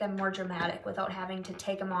wanna make them more dramatic without having to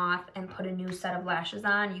take them off and put a new set of lashes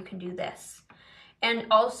on, you can do this. And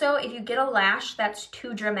also, if you get a lash that's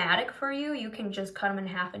too dramatic for you, you can just cut them in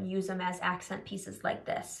half and use them as accent pieces like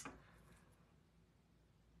this.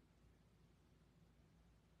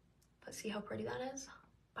 But see how pretty that is?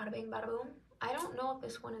 Bada bing, bada boom. I don't know if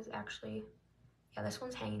this one is actually, yeah, this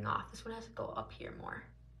one's hanging off. This one has to go up here more.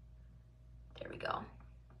 There we go.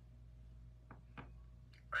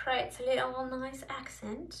 Creates a little nice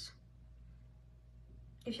accent.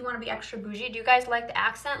 If you want to be extra bougie, do you guys like the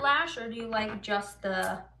accent lash or do you like just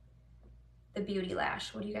the beauty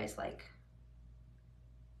lash? What do you guys like?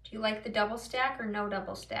 Do you like the double stack or no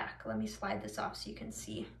double stack? Let me slide this off so you can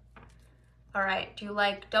see. All right, do you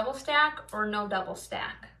like double stack or no double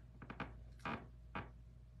stack?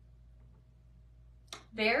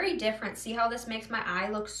 Very different. See how this makes my eye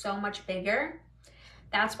look so much bigger?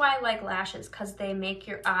 That's why I like lashes, because they make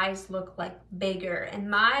your eyes look like bigger. And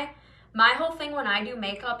my whole thing when I do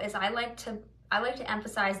makeup is I like to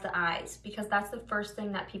emphasize the eyes, because that's the first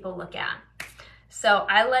thing that people look at. So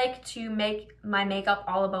I like to make my makeup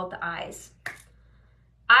all about the eyes.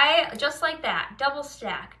 I just like that, double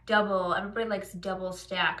stack, double, everybody likes double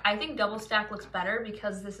stack. I think double stack looks better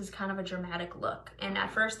because this is kind of a dramatic look. And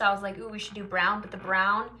at first I was like, ooh, we should do brown, but the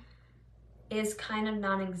brown is kind of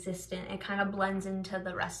non-existent. It kind of blends into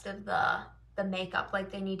the rest of the makeup,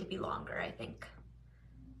 like they need to be longer, I think.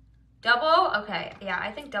 Double, okay, yeah,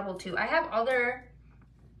 I think double too. I have other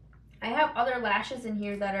lashes in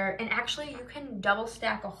here that are, and actually you can double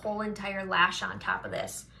stack a whole entire lash on top of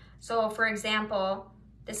this. So for example,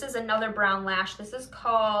 this is another brown lash. This is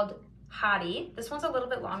called Hottie. This one's a little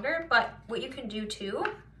bit longer, but what you can do too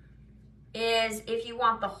is if you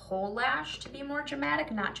want the whole lash to be more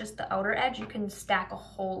dramatic, not just the outer edge, you can stack a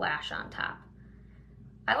whole lash on top.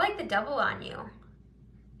 I like the double on you.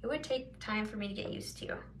 It would take time for me to get used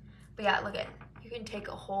to. But yeah, look at, you can take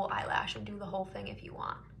a whole eyelash and do the whole thing if you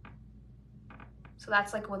want. So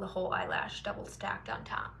that's like with a whole eyelash double stacked on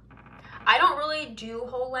top. I don't really do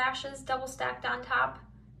whole lashes double stacked on top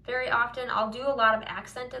very often. I'll do a lot of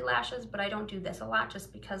accented lashes, but I don't do this a lot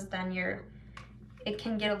just because then it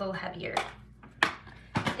can get a little heavier.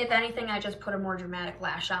 If anything, I just put a more dramatic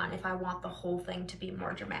lash on if I want the whole thing to be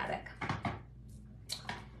more dramatic.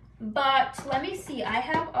 But let me see, I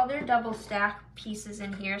have other double stack pieces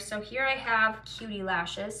in here. So here I have cutie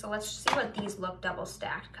lashes. So let's see what these look double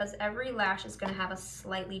stacked, because every lash is gonna have a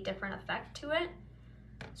slightly different effect to it.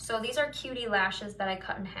 So these are cutie lashes that I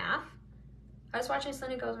cut in half. I was watching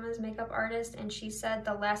Selena Gomez's makeup artist and she said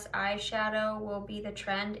the less eyeshadow will be the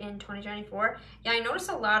trend in 2024. Yeah, I noticed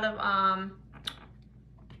a lot of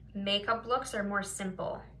makeup looks are more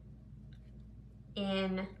simple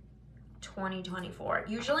in 2024.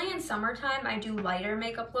 Usually in summertime, I do lighter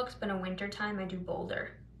makeup looks, but in wintertime, I do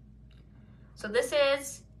bolder. So this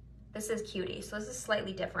is cutie. So this is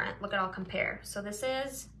slightly different. Look at, I'll compare. So this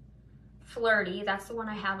is flirty. That's the one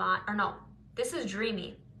I have on, or no, this is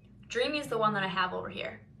dreamy. Dreamy is the one that I have over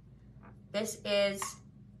here. This is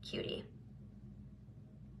Cutie.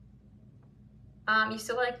 You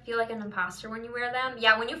still feel like an imposter when you wear them?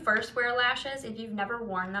 Yeah, when you first wear lashes, if you've never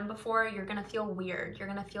worn them before, you're gonna feel weird. You're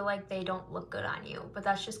gonna feel like they don't look good on you, but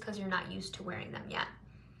that's just because you're not used to wearing them yet.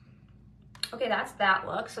 Okay, that's that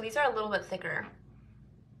look. So these are a little bit thicker.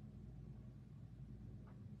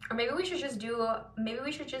 Or maybe we should just do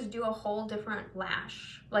a whole different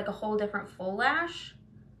lash, like a whole different full lash.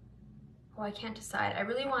 Oh, I can't decide. I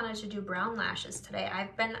really wanted to do brown lashes today.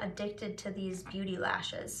 I've been addicted to these beauty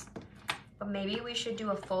lashes. But maybe we should do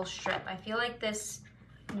a full strip. I feel like this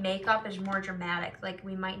makeup is more dramatic. Like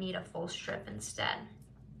we might need a full strip instead.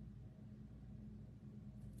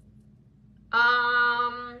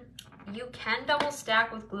 You can double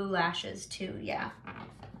stack with glue lashes too, yeah.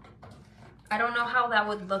 I don't know how that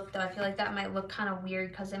would look though. I feel like that might look kind of weird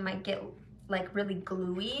because it might get like really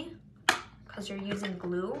gluey because you're using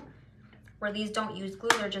glue. Where these don't use glue,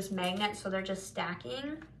 they're just magnets, so they're just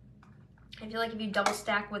stacking. I feel like if you double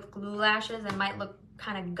stack with glue lashes, it might look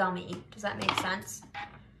kind of gummy. Does that make sense?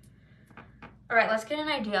 All right, let's get an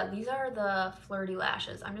idea. These are the flirty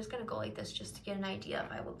lashes. I'm just gonna go like this just to get an idea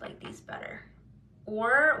if I would like these better.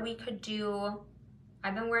 Or we could do,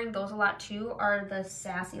 I've been wearing those a lot too, are the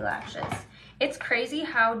sassy lashes. It's crazy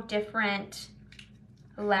how different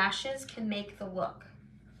lashes can make the look.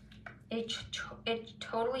 It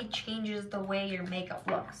totally changes the way your makeup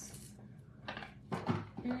looks.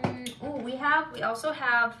 Oh, we also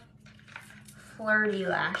have flirty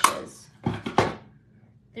lashes.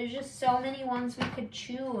 There's just so many ones we could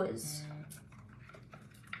choose.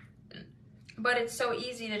 But it's so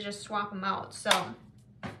easy to just swap them out, so.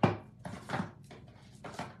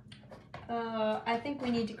 I think we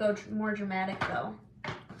need to go more dramatic though.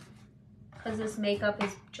 Because this makeup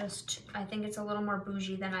is just, I think it's a little more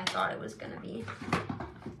bougie than I thought it was gonna be.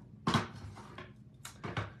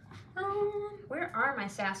 Where are my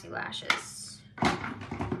sassy lashes?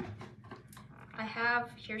 I have,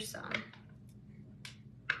 here's some.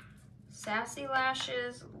 Sassy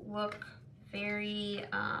lashes look very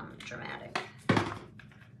dramatic.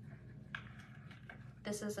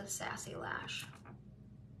 This is a sassy lash.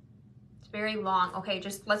 It's very long. Okay,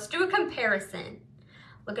 just let's do a comparison.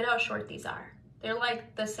 Look at how short these are. They're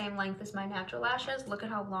like the same length as my natural lashes. Look at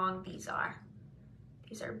how long these are.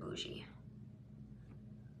 These are bougie.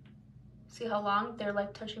 See how long? They're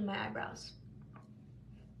like touching my eyebrows.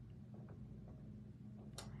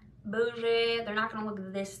 Bougie. They're not gonna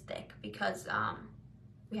look this thick because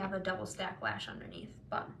we have a double stack lash underneath,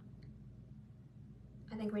 but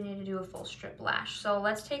I think we need to do a full strip lash. So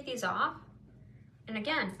let's take these off. And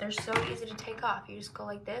again, they're so easy to take off. You just go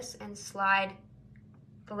like this and slide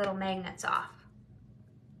the little magnets off.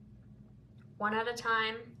 One at a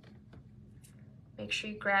time. Make sure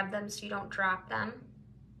you grab them so you don't drop them.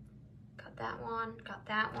 Got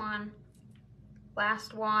that one,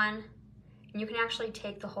 last one. And you can actually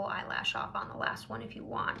take the whole eyelash off on the last one if you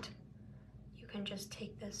want. You can just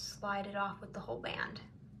take this, slide it off with the whole band.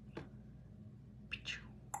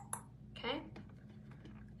 Okay?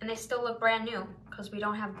 And they still look brand new because we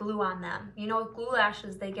don't have glue on them. You know, with glue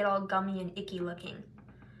lashes, they get all gummy and icky looking.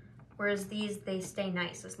 Whereas these, they stay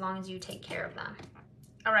nice as long as you take care of them.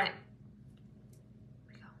 All right.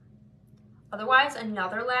 Otherwise,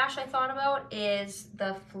 another lash I thought about is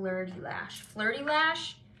the flirty lash. Flirty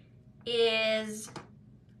lash is,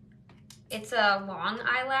 it's a long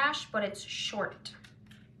eyelash, but it's short.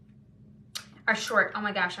 Or short, oh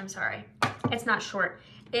my gosh, I'm sorry. It's not short,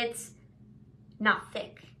 it's not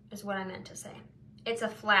thick is what I meant to say. It's a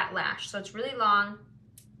flat lash, so it's really long,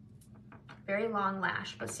 very long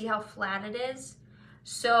lash, but see how flat it is?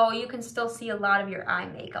 So you can still see a lot of your eye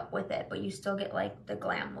makeup with it, but you still get like the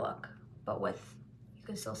glam look. But with, you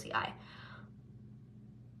can still see eye.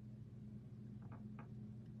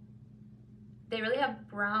 They really have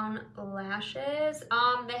brown lashes.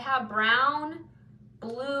 They have brown,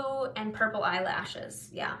 blue, and purple eyelashes,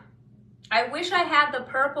 yeah. I wish I had the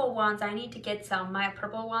purple ones. I need to get some. My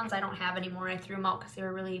purple ones I don't have anymore. I threw them out because they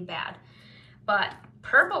were really bad. But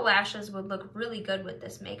purple lashes would look really good with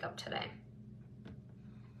this makeup today.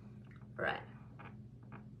 Right.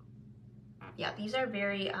 Yeah, these are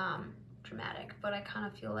very, dramatic, but I kind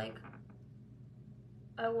of feel like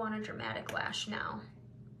I want a dramatic lash now.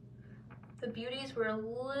 The beauties were a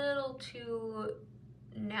little too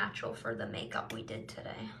natural for the makeup we did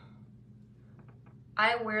today.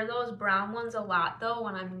 I wear those brown ones a lot though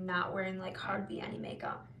when I'm not wearing like hardly any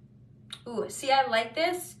makeup. Ooh, see, I like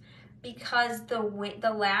this because the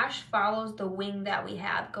lash follows the wing that we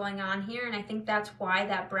have going on here, and I think that's why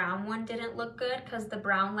that brown one didn't look good, because the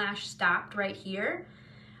brown lash stopped right here.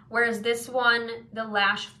 Whereas this one, the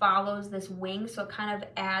lash follows this wing, so it kind of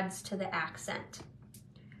adds to the accent.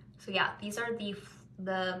 So yeah, these are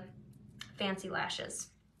the fancy lashes.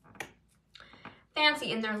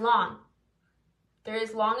 Fancy, and they're long. They're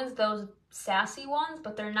as long as those sassy ones,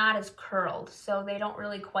 but they're not as curled, so they don't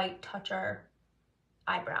really quite touch our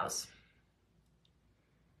eyebrows.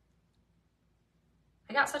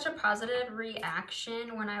 I got such a positive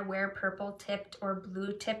reaction when I wear purple tipped or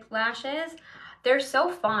blue tipped lashes. They're so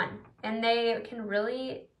fun, and they can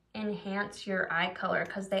really enhance your eye color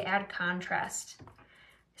because they add contrast.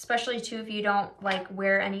 Especially too if you don't like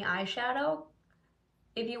wear any eyeshadow.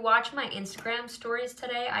 If you watch my Instagram stories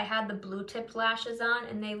today, I had the blue tipped lashes on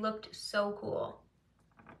and they looked so cool.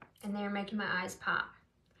 And they were making my eyes pop.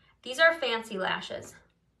 These are fancy lashes.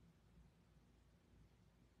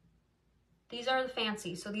 These are the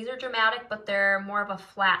fancy. So these are dramatic, but they're more of a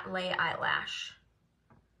flat lay eyelash.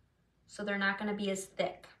 So they're not gonna be as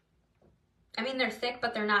thick. I mean, they're thick,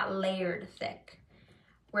 but they're not layered thick.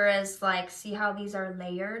 Whereas like, see how these are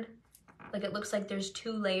layered? Like it looks like there's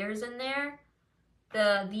 2 layers in there.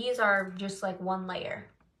 These are just like 1 layer.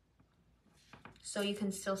 So you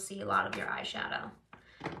can still see a lot of your eyeshadow.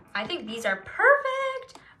 I think these are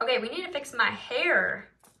perfect. Okay, we need to fix my hair.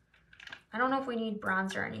 I don't know if we need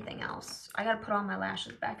bronzer or anything else. I gotta put all my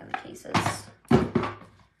lashes back in the cases.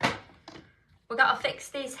 We gotta fix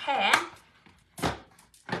this hair. All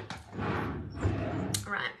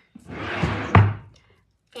right.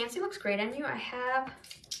 Fancy looks great on you. I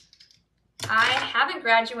haven't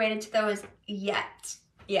graduated to those yet.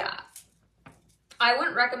 Yeah. I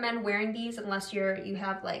wouldn't recommend wearing these unless you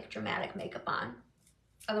have like dramatic makeup on.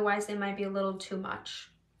 Otherwise, they might be a little too much.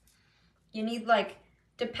 You need like,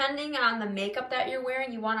 depending on the makeup that you're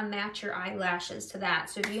wearing, you want to match your eyelashes to that.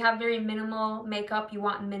 So if you have very minimal makeup, you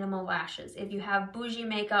want minimal lashes. If you have bougie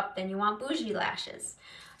makeup, then you want bougie lashes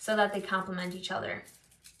so that they complement each other.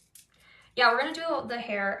 Yeah, we're going to do the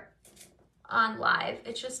hair on live.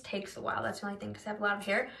 It just takes a while. That's the only thing because I have a lot of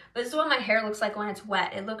hair. But this is what my hair looks like when it's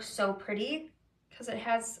wet. It looks so pretty because it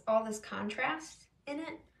has all this contrast in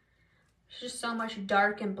it. It's just so much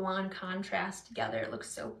dark and blonde contrast together. It looks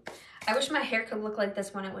so... I wish my hair could look like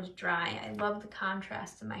this when it was dry. I love the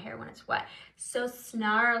contrast in my hair when it's wet. So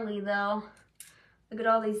snarly though. Look at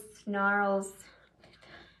all these snarls.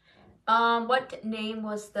 What name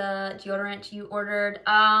was the deodorant you ordered?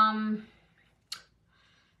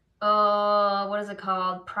 What is it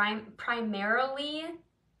called? Primarily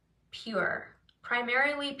Pure.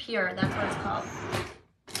 Primarily Pure, that's what it's called.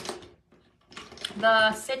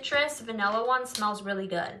 The citrus vanilla one smells really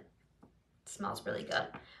good. It smells really good.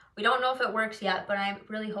 We don't know if it works yet, but I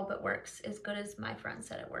really hope it works as good as my friend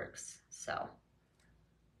said it works. So,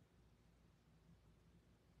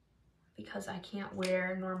 because I can't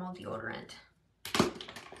wear normal deodorant.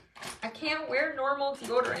 I can't wear normal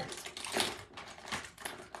deodorant.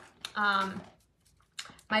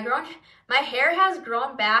 My hair has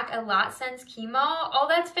grown back a lot since chemo. Oh,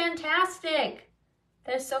 that's fantastic.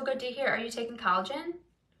 That is so good to hear. Are you taking collagen?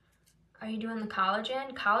 Are you doing the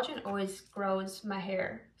collagen? Collagen always grows my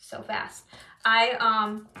hair so fast. I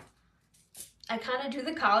kind of do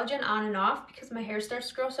the collagen on and off because my hair starts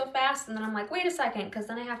to grow so fast, and then I'm like, wait a second, because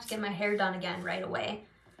then I have to get my hair done again right away.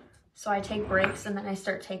 So I take breaks and then I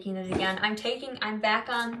start taking it again. I'm back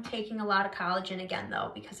on taking a lot of collagen again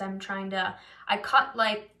though, because I'm gonna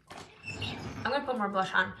put more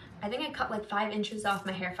blush on. I think I cut like 5 inches off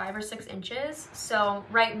my hair, 5 or 6 inches. So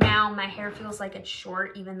right now my hair feels like it's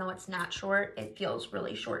short, even though it's not short. It feels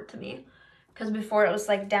really short to me. Because before it was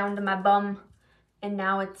like down to my bum, and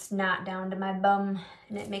now it's not down to my bum,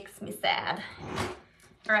 and it makes me sad.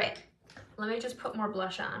 All right, let me just put more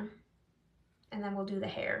blush on, and then we'll do the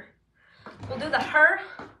hair. We'll do the hair.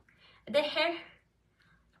 I'll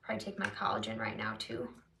probably take my collagen right now too.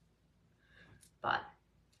 But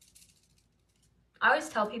I always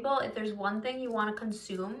tell people, if there's one thing you want to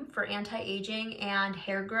consume for anti-aging and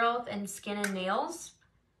hair growth and skin and nails,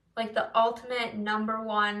 like the ultimate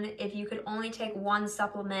 #1, if you could only take one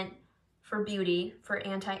supplement for beauty, for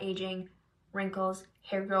anti-aging, wrinkles,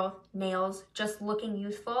 hair growth, nails, just looking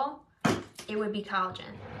youthful, it would be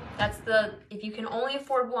collagen. If you can only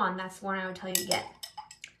afford one, that's the one I would tell you to get.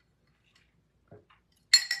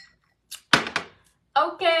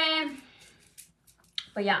 Okay.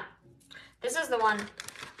 But yeah, this is the one.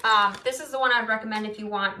 This is the one I'd recommend if you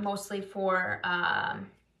want mostly for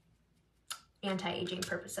anti-aging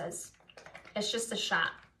purposes. It's just a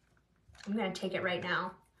shot. I'm gonna take it right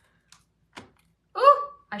now. Ooh,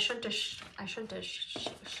 I shouldn't have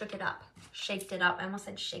shook it up, shaked it up. I almost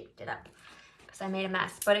said shaked it up because I made a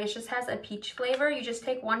mess. But it just has a peach flavor. You just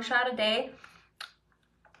take 1 shot a day.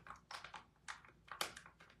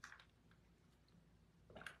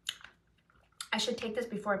 should take this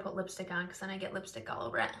before I put lipstick on because then I get lipstick all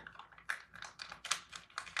over it.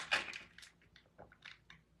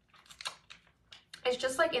 It's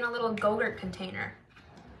just like in a little Go-Gurt container.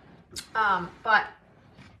 But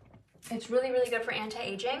it's really, really good for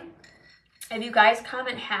anti-aging. If you guys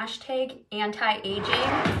comment hashtag anti-aging,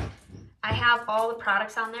 I have all the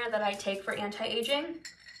products on there that I take for anti-aging.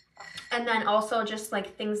 And then also just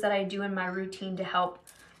like things that I do in my routine to help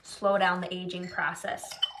slow down the aging process.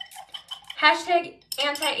 Hashtag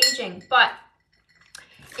anti-aging. But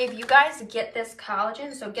if you guys get this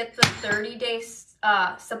collagen, so get the 30-day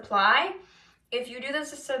supply, if you do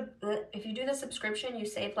the subscription, you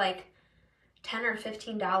save like $10 or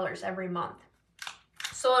 $15 every month.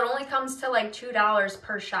 So it only comes to like $2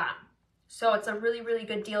 per shot. So it's a really, really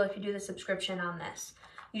good deal if you do the subscription on this.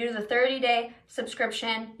 You do the 30-day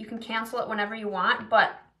subscription, you can cancel it whenever you want,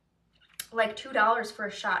 but like $2 for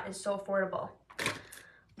a shot is so affordable.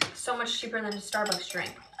 So much cheaper than a Starbucks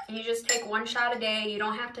drink. And you just take one shot a day. You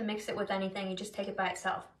don't have to mix it with anything. You just take it by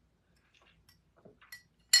itself.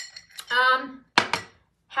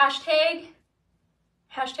 Hashtag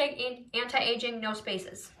anti-aging, no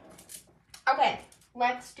spaces. Okay,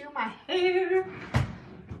 let's do my hair.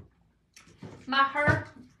 My hair.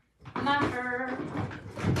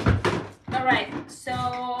 All right,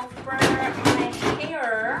 so for my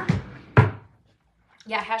hair,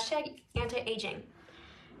 yeah, hashtag anti-aging.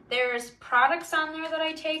 There's products on there that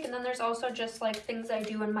I take, and then there's also just like things I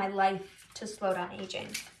do in my life to slow down aging.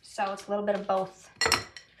 So it's a little bit of both.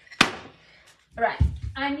 All right,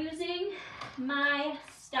 I'm using my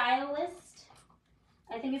Stylist.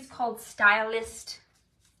 I think it's called Stylist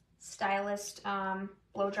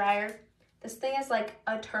blow dryer. This thing is like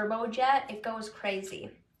a turbo jet. It goes crazy.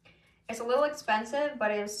 It's a little expensive, but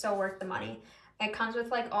it is so worth the money. It comes with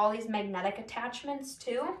like all these magnetic attachments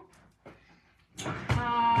too.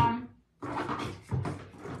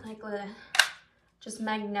 Like just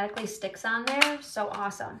magnetically sticks on there. So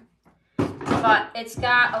awesome. But it's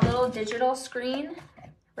got a little digital screen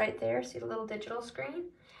right there. See the little digital screen?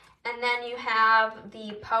 And then you have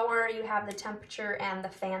the power, you have the temperature, and the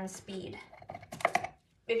fan speed.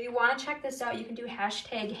 If you want to check this out, you can do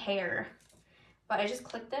hashtag hair. But I just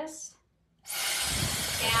click this.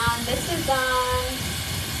 And this is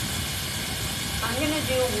I'm going to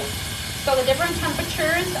do, so the different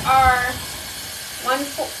temperatures are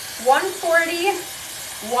 140,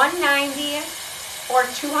 190, or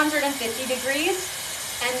 250 degrees.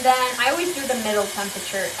 And then I always do the middle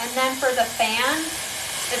temperature. And then for the fan,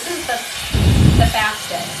 this is the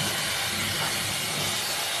fastest.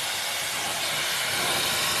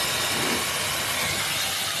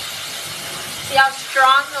 See how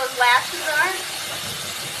strong those lashes are?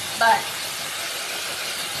 But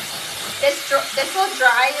this will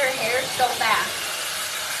dry your hair so fast.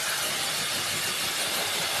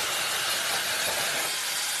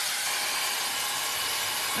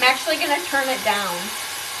 I'm actually going to turn it down.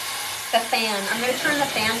 The fan. I'm going to turn the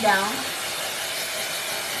fan down.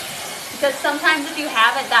 Because sometimes if you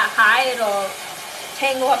have it that high, it'll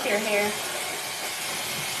tangle up your hair.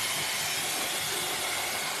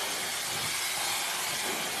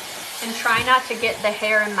 And try not to get the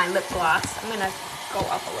hair in my lip gloss. I'm going to go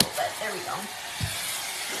up a little bit. There we go.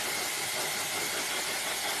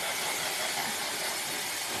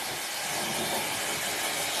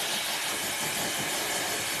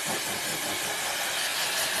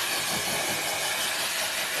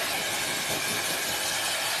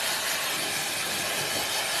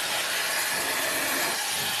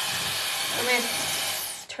 I'm going to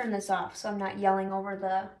turn this off so I'm not yelling over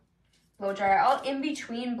the blow dryer. In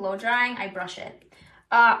between blow drying, I brush it.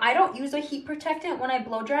 I don't use a heat protectant when I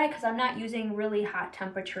blow dry because I'm not using really hot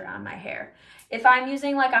temperature on my hair. If I'm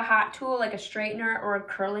using like a hot tool, like a straightener or a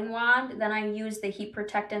curling wand, then I use the heat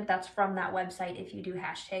protectant that's from that website if you do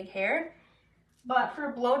hashtag hair. But for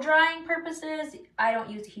blow drying purposes, I don't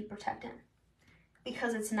use a heat protectant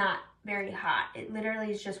because it's not very hot. It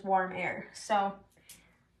literally is just warm air. So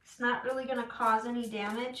it's not really going to cause any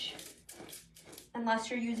damage unless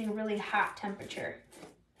you're using really hot temperature.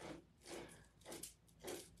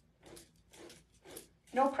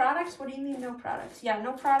 No products? What do you mean no products? Yeah,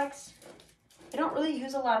 no products. I don't really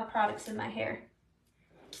use a lot of products in my hair.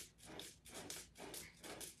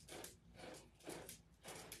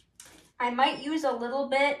 I might use a little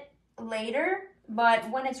bit later,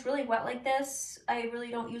 but when it's really wet like this, I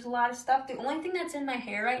really don't use a lot of stuff. The only thing that's in my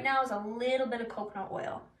hair right now is a little bit of coconut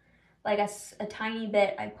oil. Like a tiny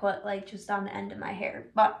bit I put like just on the end of my hair,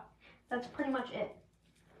 but that's pretty much it.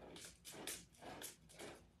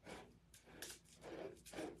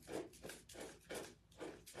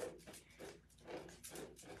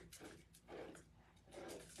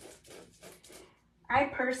 I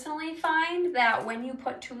personally find that when you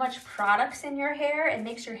put too much products in your hair, it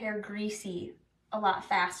makes your hair greasy a lot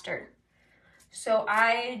faster. So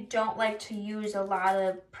I don't like to use a lot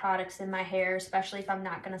of products in my hair, especially if I'm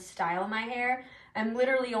not going to style my hair. I'm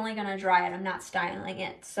literally only going to dry it. I'm not styling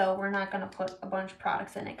it. So we're not going to put a bunch of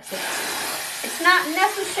products in it because it's not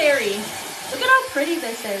necessary. Look at how pretty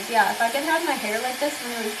this is. Yeah, if I could have my hair like this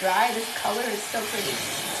when it was dry, this color is so pretty.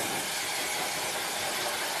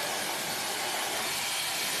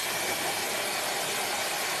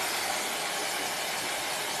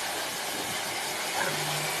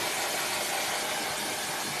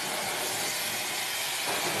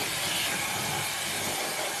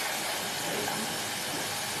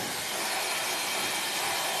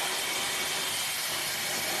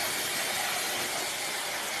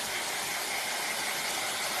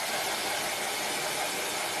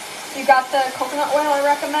 You got the coconut oil I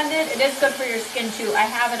recommended. It is good for your skin too. I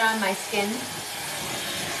have it on my skin.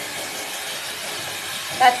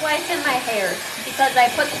 That's why it's in my hair, because I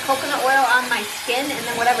put the coconut oil on my skin and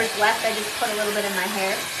then whatever's left, I just put a little bit in my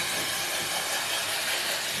hair.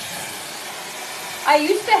 I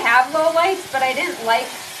used to have low lights, but I didn't like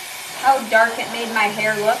how dark it made my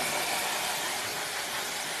hair look.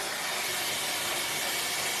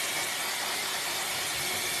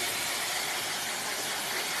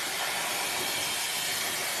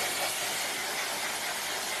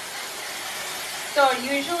 So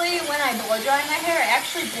usually when I blow dry my hair, I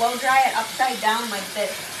actually blow dry it upside down like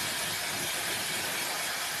this.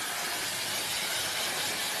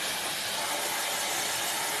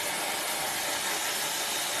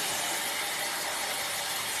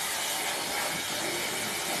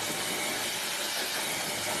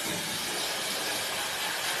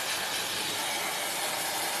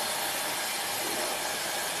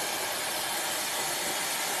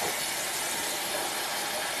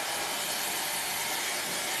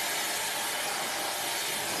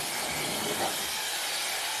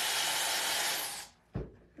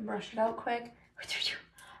 Brush it out quick.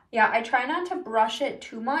 Yeah, I try not to brush it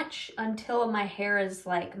too much until my hair is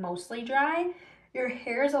like mostly dry. Your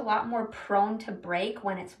hair is a lot more prone to break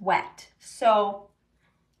when it's wet. So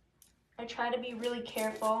I try to be really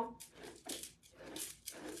careful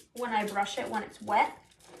when I brush it when it's wet.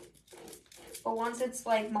 But once it's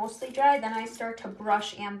like mostly dry, then I start to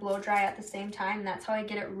brush and blow dry at the same time. And that's how I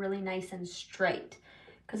get it really nice and straight.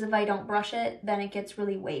 Because if I don't brush it, then it gets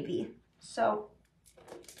really wavy. So,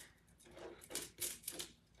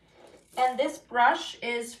 and this brush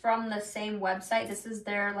is from the same website. This is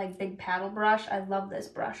their like big paddle brush. I love this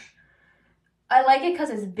brush. I like it because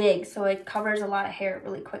it's big, so it covers a lot of hair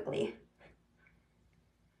really quickly.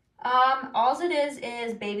 All it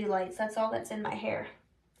is baby lights. That's all that's in my hair.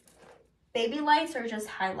 Baby lights are just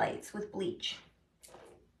highlights with bleach.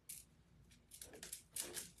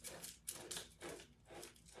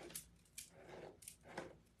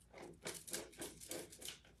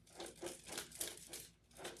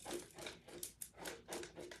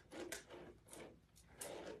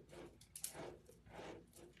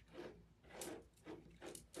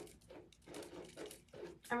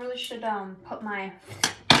 I really should put my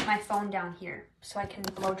phone down here so I can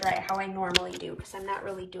blow dry it how I normally do, because I'm not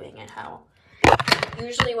really doing it how.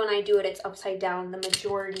 Usually when I do it, it's upside down the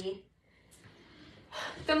majority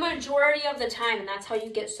of the time, and that's how you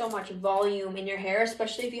get so much volume in your hair,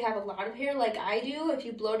 especially if you have a lot of hair like I do. If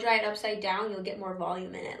you blow dry it upside down, you'll get more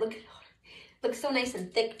volume in it. Look, it looks so nice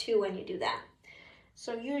and thick too when you do that.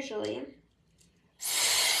 So usually,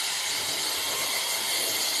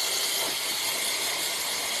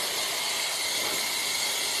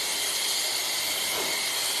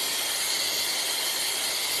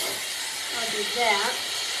 I'll do that.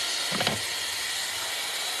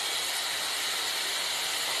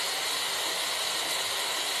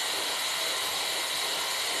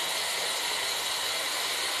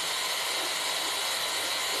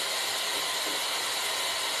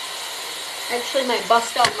 Actually might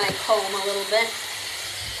bust out my comb a little bit.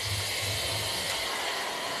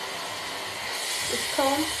 This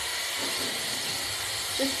comb,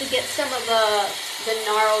 just to get some of the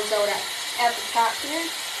gnarls out at the top here.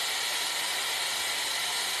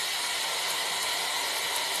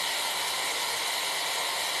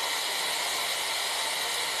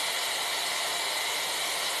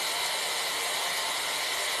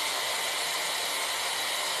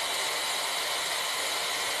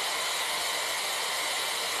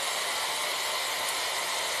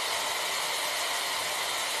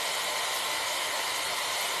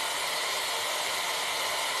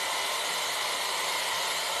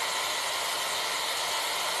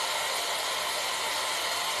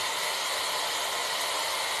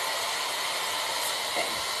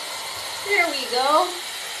 There we go.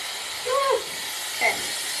 Woo. Okay.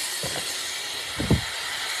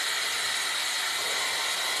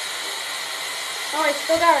 Oh, I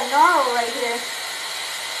still got a gnarl right here.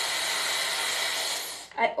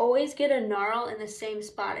 I always get a gnarl in the same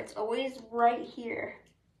spot. It's always right here.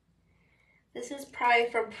 This is probably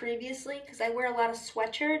from previously because I wear a lot of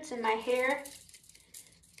sweatshirts and my hair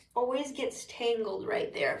always gets tangled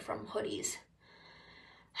right there from hoodies.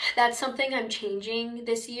 That's something I'm changing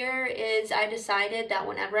this year is I decided that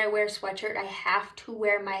whenever I wear a sweatshirt, I have to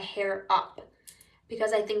wear my hair up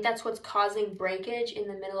because I think that's what's causing breakage in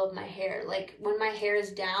the middle of my hair. Like when my hair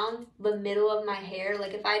is down, the middle of my hair,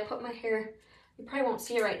 like if I put my hair, you probably won't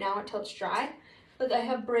see it right now until it's dry, but I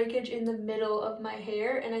have breakage in the middle of my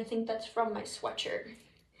hair and I think that's from my sweatshirt.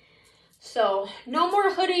 So no more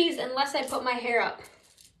hoodies unless I put my hair up,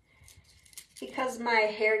 because my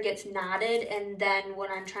hair gets knotted and then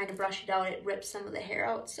when I'm trying to brush it out, it rips some of the hair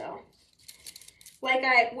out. So like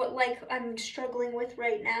I'm struggling with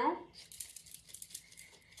right now.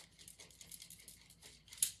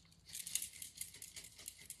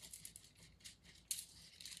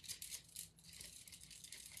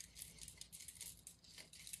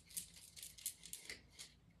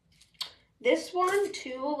 This one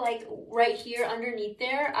too, like right here underneath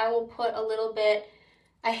there, I will put a little bit.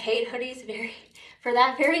 I hate hoodies for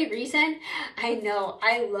that very reason. I know,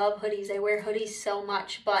 I love hoodies. I wear hoodies so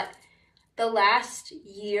much, but the last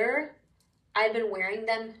year I've been wearing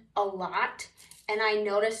them a lot. And I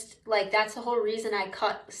noticed like that's the whole reason I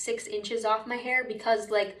cut 6 inches off my hair,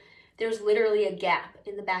 because like there's literally a gap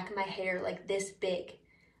in the back of my hair like this big.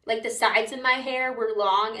 Like the sides of my hair were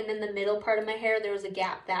long and then the middle part of my hair, there was a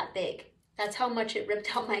gap that big. That's how much it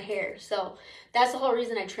ripped out my hair. So that's the whole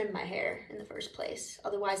reason I trimmed my hair in the first place.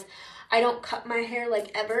 Otherwise, I don't cut my hair like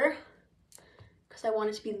ever because I want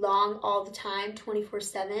it to be long all the time,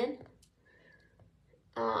 24/7.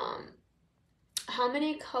 How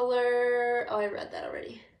many color? Oh, I read that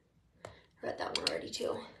already. I read that one already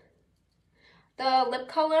too. The lip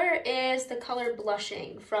color is the color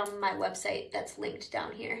Blushing from my website that's linked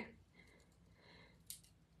down here.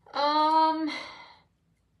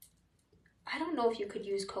 I don't know if you could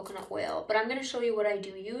use coconut oil, but I'm going to show you what I do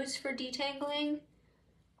use for detangling.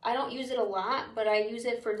 I don't use it a lot, but I use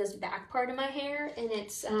it for this back part of my hair, and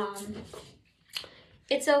it's a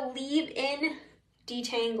leave-in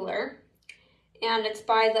detangler, and it's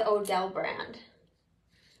by the Odell brand.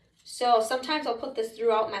 So sometimes I'll put this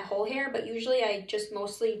throughout my whole hair, but usually I just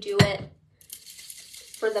mostly do it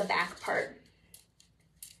for the back part.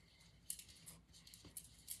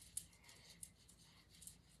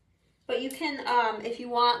 But you can, if you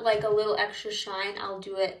want like a little extra shine, I'll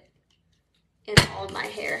do it in all of my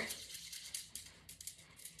hair.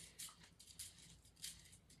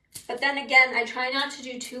 But then again, I try not to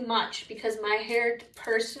do too much because my hair,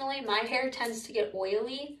 personally, my hair tends to get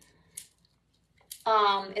oily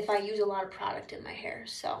if I use a lot of product in my hair.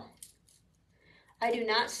 So I do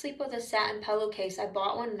not sleep with a satin pillowcase. I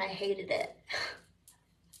bought one and I hated it.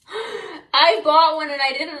 I bought one and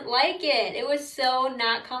I didn't like it. It was so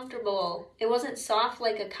not comfortable. It wasn't soft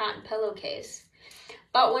like a cotton pillowcase.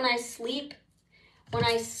 But when I sleep,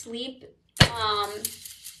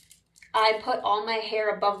 I put all my hair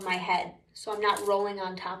above my head, so I'm not rolling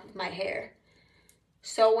on top of my hair.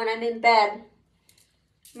 So when I'm in bed,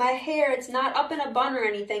 my hair, it's not up in a bun or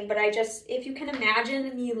anything, but if you can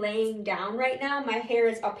imagine me laying down right now, my hair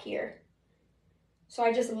is up here. So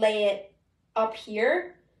I just lay it up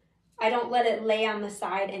here. I don't let it lay on the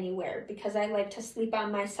side anywhere because I like to sleep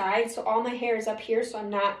on my side. So all my hair is up here, so I'm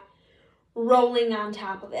not rolling on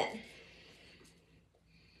top of it.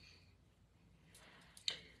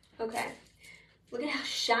 Okay, look at how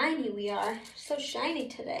shiny we are. So shiny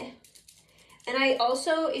today. And I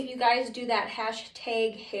also, if you guys do that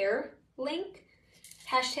hashtag hair link,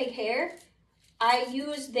 hashtag hair, I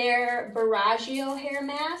use their Baraggio hair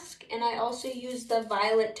mask, and I also use the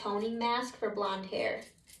Violet toning mask for blonde hair.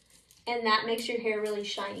 And that makes your hair really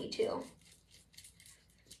shiny too.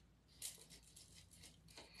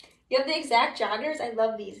 You have the exact joggers. I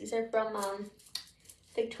love these. These are from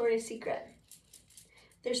Victoria's Secret.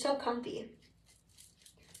 They're so comfy.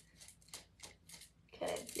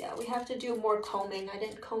 Okay, yeah, we have to do more combing. I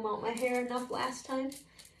didn't comb out my hair enough last time.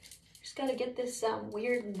 Just gotta get this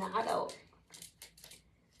weird knot out.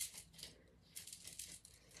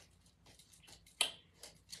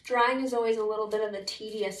 Drying is always a little bit of a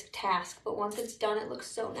tedious task, but once it's done, it looks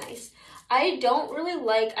so nice. I don't really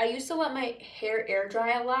like, I used to let my hair air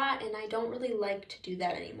dry a lot, and I don't really like to do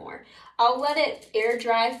that anymore. I'll let it air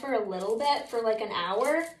dry for a little bit, for like an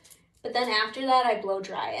hour, but then after that, I blow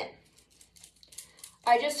dry it.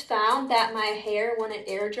 I just found that my hair, when it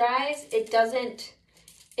air dries,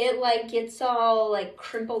 it like gets all like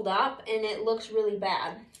crimpled up and it looks really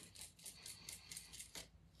bad.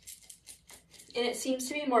 And it seems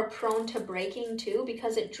to be more prone to breaking too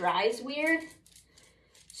because it dries weird.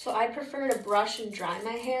 So I prefer to brush and dry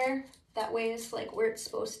my hair. That way it's like where it's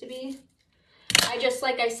supposed to be. I just,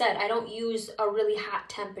 like I said, I don't use a really hot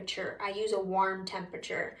temperature. I use a warm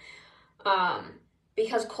temperature.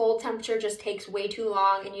 Because cold temperature just takes way too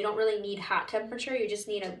long and you don't really need hot temperature. You just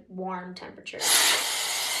need a warm temperature.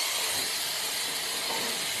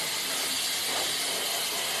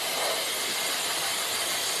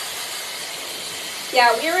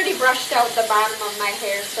 Yeah, we already brushed out the bottom of my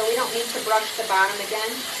hair, so we don't need to brush the bottom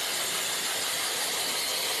again.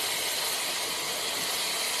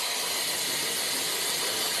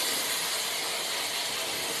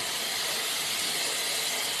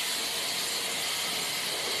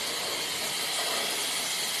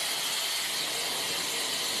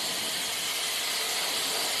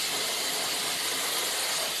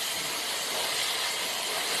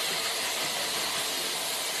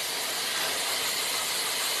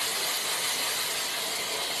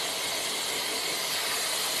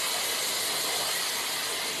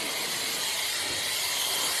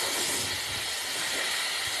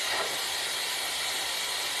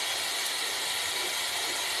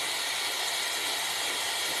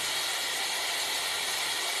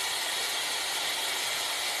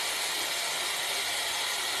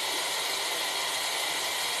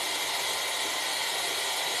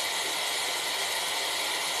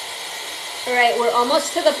 All right, we're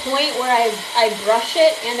almost to the point where I brush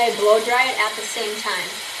it and I blow dry it at the same time.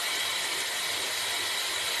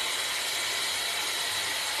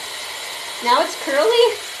 Now it's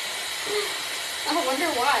curly? I wonder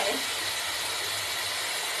why.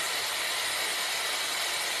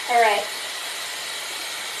 All right.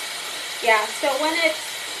 Yeah, so when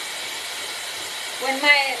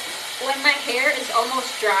my hair is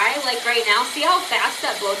almost dry, like right now, see how fast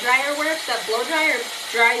that blow dryer works? That blow dryer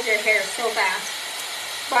dries your hair so fast.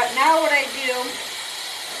 But now what I do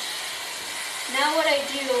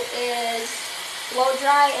is blow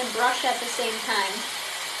dry and brush at the same time.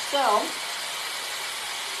 So,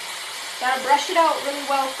 gotta brush it out really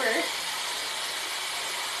well first.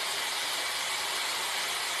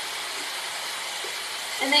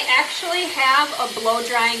 And they actually have a blow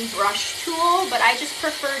drying brush tool, but I just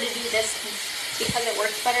prefer to do this because it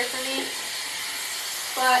works better for me.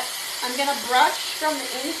 But I'm gonna brush from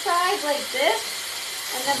the inside like this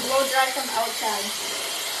and then blow dry from the outside.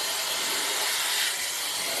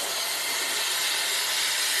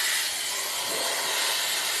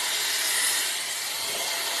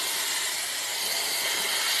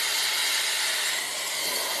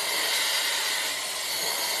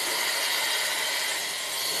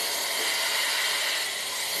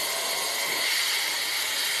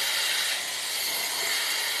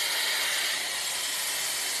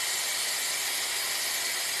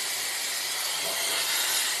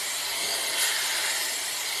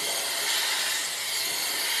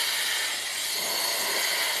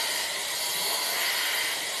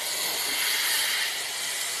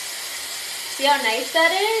 See how nice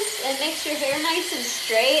that is? It makes your hair nice and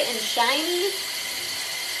straight and shiny.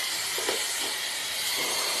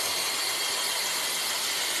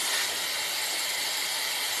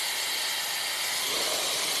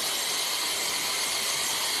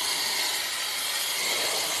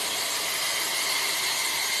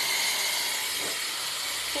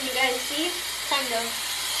 Can you guys see? Kind of.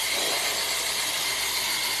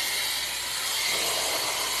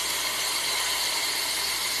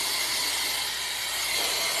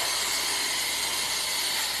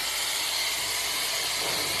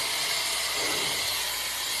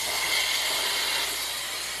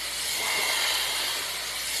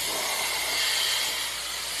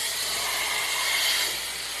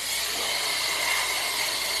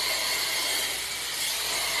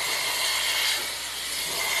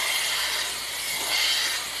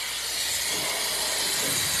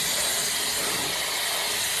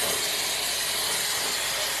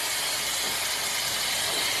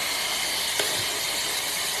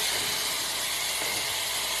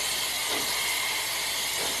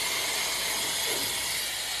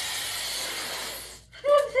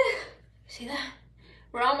 See that?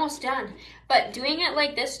 We're almost done. But doing it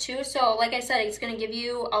like this too, so like I said, it's gonna give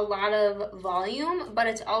you a lot of volume, but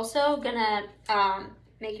it's also gonna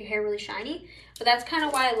make your hair really shiny. But that's kind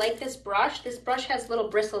of why I like this brush. This brush has little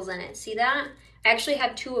bristles in it. See that? I actually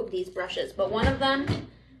have two of these brushes, but one of them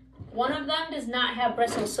does not have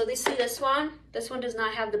bristles. So see this one? This one does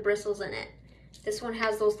not have the bristles in it. This one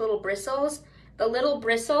has those little bristles. the little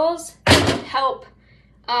bristles help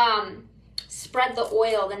spread the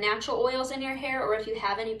oil, the natural oils in your hair, or if you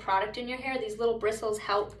have any product in your hair, these little bristles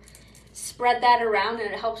help spread that around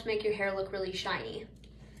and it helps make your hair look really shiny.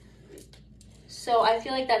 So I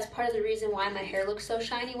feel like that's part of the reason why my hair looks so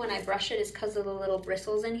shiny when I brush it, is because of the little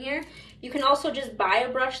bristles in here. You can also just buy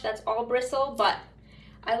a brush that's all bristle, but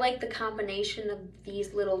I like the combination of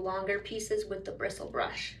these little longer pieces with the bristle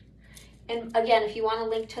brush. And again, if you want to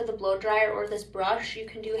link to the blow dryer or this brush, you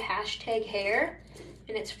can do #hair,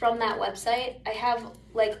 and it's from that website. I have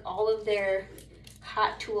like all of their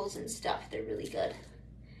hot tools and stuff. They're really good.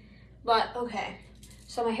 But okay,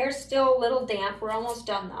 so my hair's still a little damp. We're almost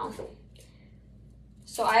done though.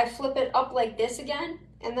 So I flip it up like this again,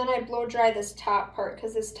 and then I blow dry this top part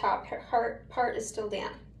because this top part is still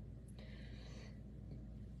damp.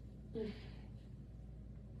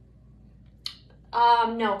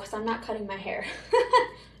 No, because I'm not cutting my hair.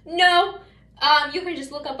 No, you can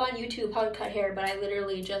just look up on YouTube how to cut hair, but I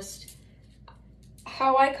literally just,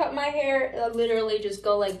 how I cut my hair, I literally just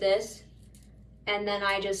go like this, and then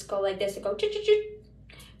I just go like this and go, and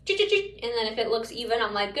then if it looks even,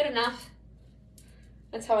 I'm like, good enough.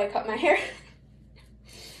 That's how I cut my hair.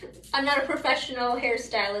 I'm not a professional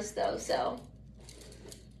hairstylist though, so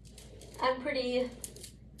I'm pretty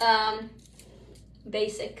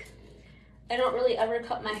basic. I don't really ever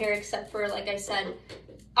cut my hair except for, like I said,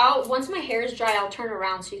 once my hair is dry, I'll turn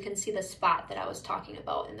around so you can see the spot that I was talking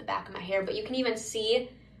about in the back of my hair. But you can even see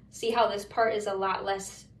how this part is a lot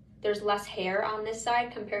less, there's less hair on this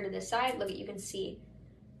side compared to this side. Look, you can see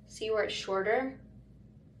where it's shorter.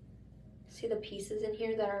 See the pieces in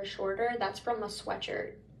here that are shorter? That's from a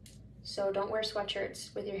sweatshirt. So don't wear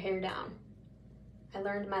sweatshirts with your hair down. I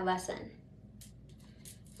learned my lesson.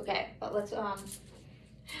 Okay, but let's,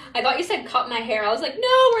 I thought you said cut my hair. I was like,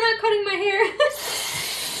 no, we're not cutting my hair.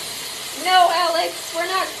 No, Alex, we're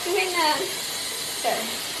not doing that. Okay.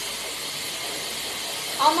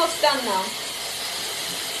 Almost done though.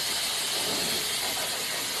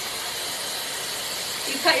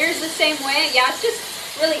 You cut yours the same way? Yeah, it's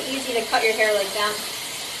just really easy to cut your hair like that.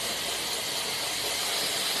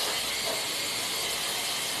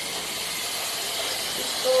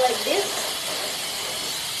 Just go like this.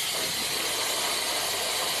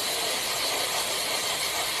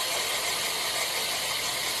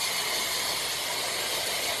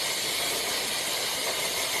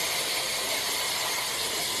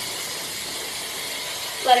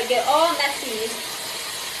 Let it get all messy.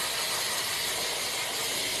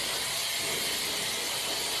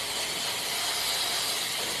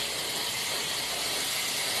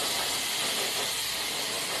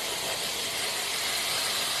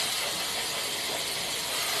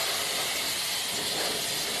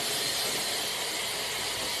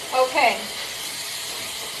 Okay.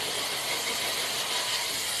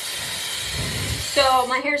 So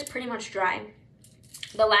my hair is pretty much dry.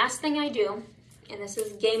 The last thing I do, and this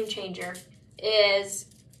is a game changer, is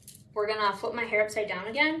we're gonna flip my hair upside down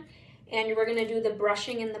again, and we're gonna do the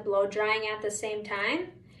brushing and the blow drying at the same time.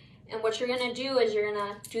 And what you're gonna do is you're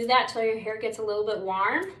gonna do that till your hair gets a little bit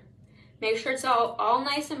warm. Make sure it's all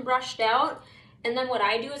nice and brushed out. And then what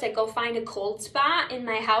I do is I go find a cold spot in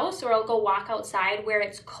my house, or I'll go walk outside where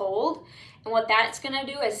it's cold. And what that's gonna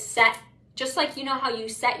do is set, just like you know how you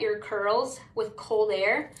set your curls with cold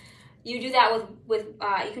air, you do that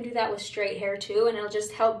you can do that with straight hair too, and it'll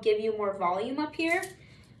just help give you more volume up here.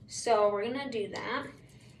 So we're gonna do that.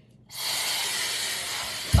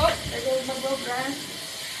 Oh, there goes my blow dryer.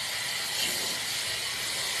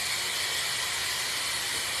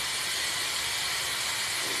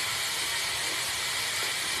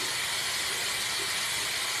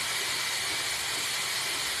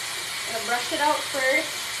 Gonna brush it out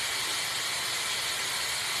first.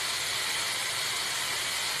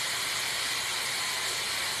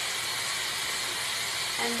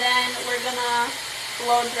 And then we're gonna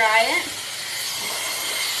blow dry it.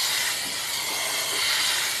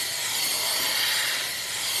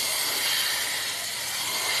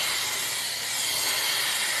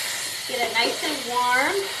 Get it nice and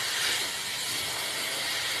warm.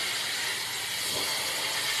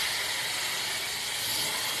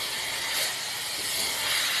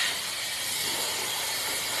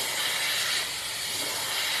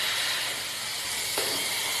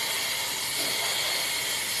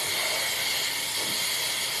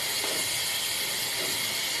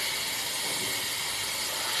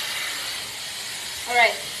 All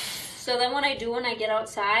right, so then what I do when I get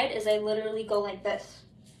outside is I literally go like this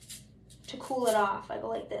to cool it off. I go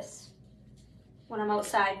like this when I'm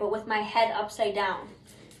outside, but with my head upside down.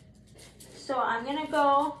 So I'm gonna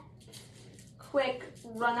go quick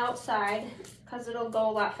run outside because it'll go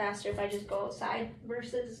a lot faster if I just go outside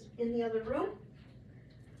versus in the other room.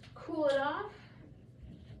 Cool it off.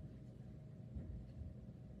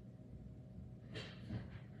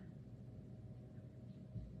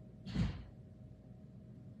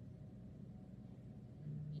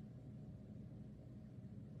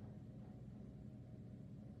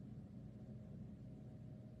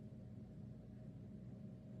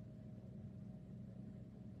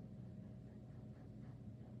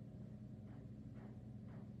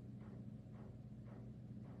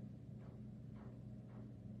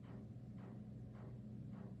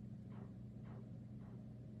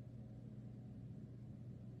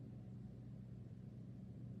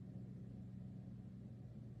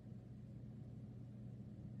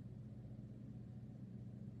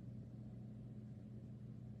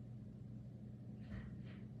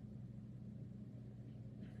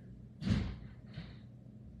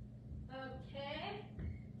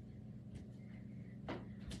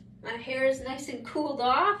 My hair is nice and cooled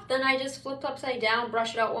off. Then I just flip upside down,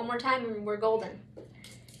 brush it out one more time, and we're golden.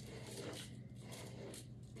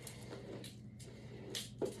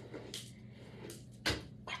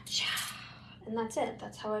 And that's it.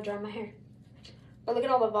 That's how I dry my hair. But look at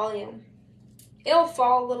all the volume. It'll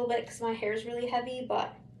fall a little bit because my hair is really heavy,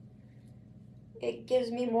 but it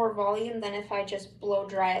gives me more volume than if I just blow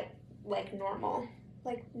dry it like normal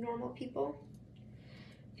people.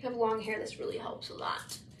 If you have long hair, this really helps a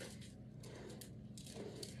lot.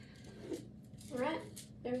 All right,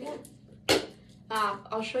 there we go.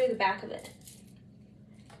 I'll show you the back of it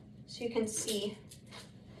so you can see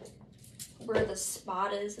where the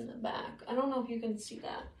spot is in the back. I don't know if you can see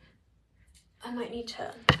that. I might need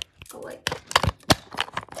to go like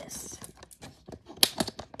this.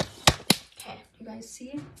 Okay, you guys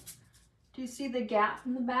see? Do you see the gap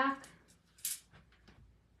in the back?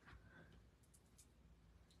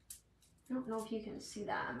 I don't know if you can see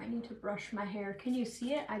that. I might need to brush my hair. Can you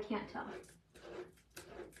see it? I can't tell.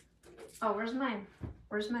 Oh, where's my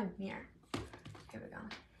mirror? Here we go.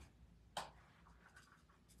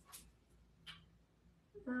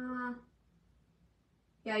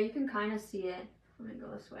 Yeah, you can kind of see it. Let me go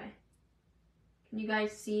this way. Can you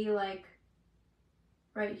guys see, like,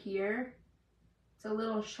 right here? It's a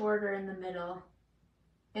little shorter in the middle.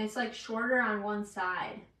 And it's like shorter on one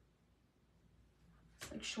side.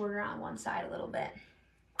 It's like shorter on one side a little bit.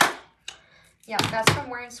 Yeah, that's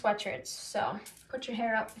from wearing sweatshirts. So put your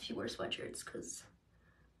hair up if you wear sweatshirts, because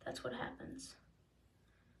that's what happens.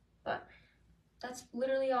 But that's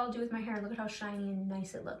literally all I'll do with my hair. Look at how shiny and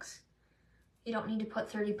nice it looks. You don't need to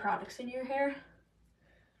put 30 products in your hair.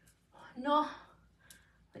 No,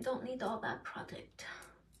 I don't need all that product.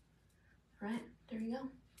 Right, there you go.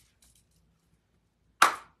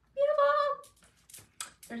 Beautiful.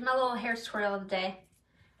 There's my little hair tutorial of the day.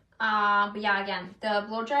 But yeah, again, the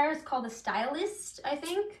blow dryer is called the Stylist, I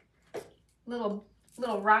think. Little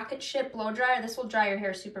rocket ship blow dryer. This will dry your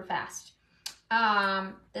hair super fast.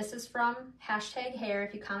 This is from #hair.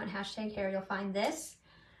 If you comment #hair, you'll find this.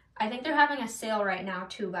 I think they're having a sale right now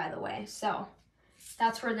too, by the way. So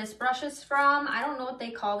that's where this brush is from. I don't know what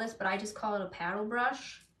they call this, but I just call it a paddle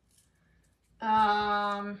brush.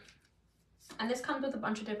 And this comes with a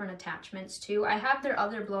bunch of different attachments too. I have their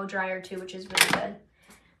other blow dryer too, which is really good.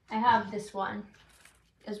 I have this one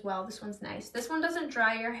as well. This one's nice. This one doesn't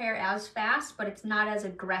dry your hair as fast, but it's not as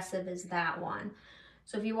aggressive as that one.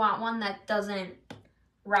 So if you want one that doesn't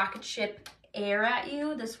rocket ship air at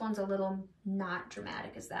you, this one's a little not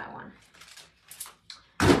dramatic as that one.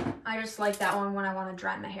 I just like that one when I want to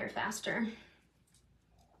dry my hair faster.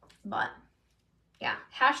 But yeah,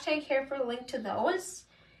 #hair for a link to those.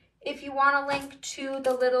 If you want a link to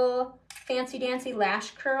the little fancy dancy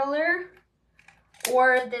lash curler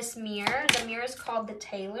or this mirror, the mirror is called the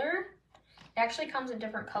Tailor. It actually comes in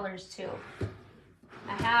different colors too.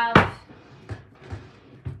 I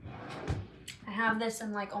have this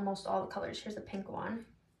in like almost all the colors. Here's a pink one.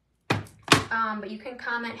 But you can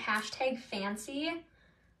comment #fancy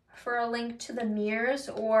for a link to the mirrors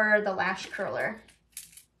or the lash curler.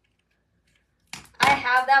 I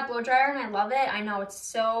have that blow dryer and I love it. I know it's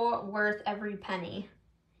so worth every penny.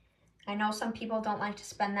 I know some people don't like to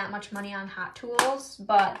spend that much money on hot tools,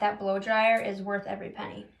 but that blow dryer is worth every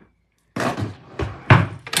penny.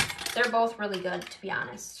 They're both really good, to be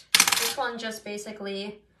honest. This one just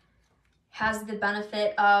basically has the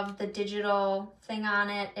benefit of the digital thing on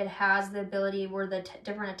it. It has the ability where the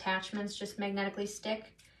different attachments just magnetically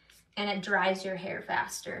stick, and it dries your hair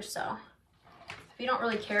faster. So if you don't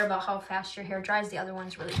really care about how fast your hair dries, the other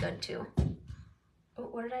one's really good too. Oh,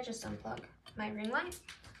 what did I just unplug? My ring light?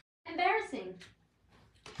 Embarrassing.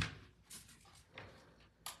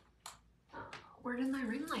 Where did my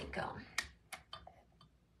ring light go?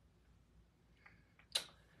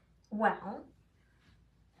 Well,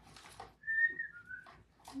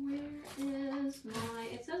 where is my,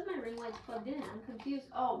 it says my ring light's plugged in. I'm confused.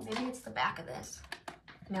 Oh, maybe it's the back of this.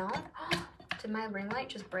 No? Did my ring light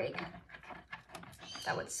just break?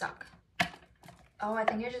 That would suck. Oh, I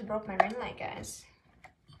think I just broke my ring light, guys.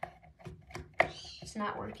 It's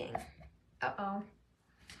not working. Uh-oh.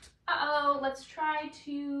 Uh-oh, let's try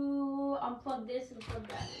to unplug this and plug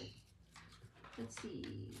that in. Let's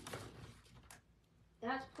see.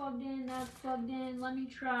 That's plugged in, that's plugged in. Let me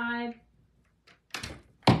try.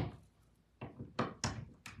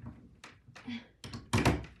 Okay.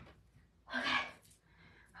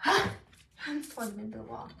 I'm plugged into the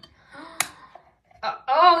wall.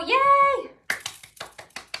 Oh, yay!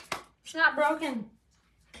 It's not broken.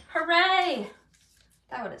 Hooray!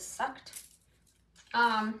 That would have sucked.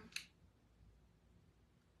 What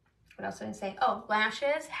else did I say? Oh,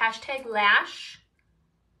 lashes. Hashtag lash.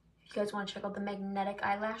 If you guys want to check out the magnetic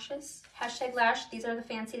eyelashes. Hashtag lash. These are the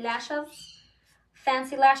fancy lashes.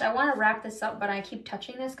 Fancy lash. I want to wrap this up, but I keep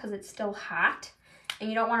touching this because it's still hot. And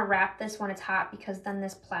you don't want to wrap this when it's hot because then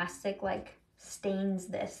this plastic like stains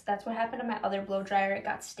this. That's what happened to my other blow dryer. It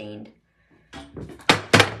got stained.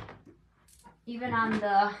 Even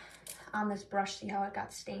on this brush, see how it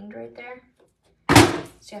got stained right there?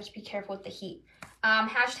 So you have to be careful with the heat.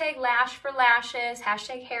 Hashtag lash for lashes,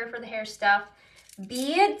 hashtag hair for the hair stuff.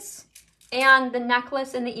 Beads and the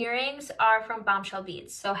necklace and the earrings are from Bombshell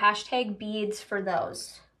Beads. So hashtag beads for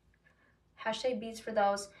those. Hashtag beads for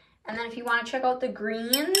those. And then if you want to check out the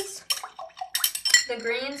greens, the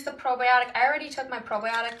probiotic. I already took my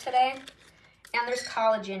probiotic today. And there's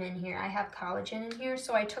collagen in here. I have collagen in here.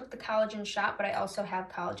 So I took the collagen shot, but I also have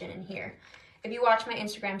collagen in here. If you watch my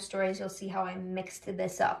Instagram stories, you'll see how I mixed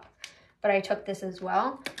this up. But I took this as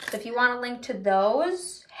well. So if you want a link to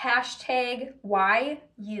those, hashtag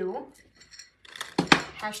YU.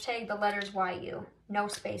 Hashtag the letters YU. No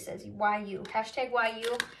spaces. YU. Hashtag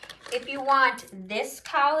YU. If you want this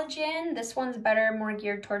collagen, this one's better, more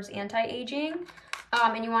geared towards anti-aging.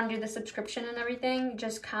 And you want to do the subscription and everything,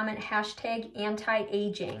 just comment hashtag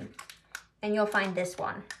anti-aging. And you'll find this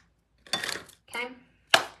one. Okay?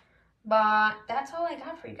 But that's all I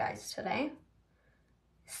got for you guys today.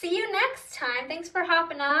 See you next time. Thanks for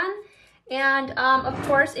hopping on. And of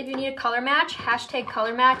course, if you need a color match, hashtag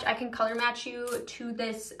color match. I can color match you to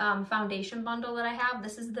this foundation bundle that I have.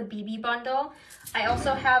 This is the BB bundle. I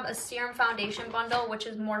also have a serum foundation bundle, which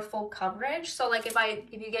is more full coverage. So like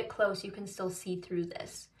if you get close, you can still see through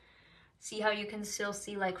this. See how you can still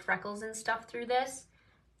see like freckles and stuff through this?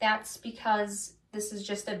 That's because this is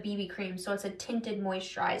just a BB cream, so it's a tinted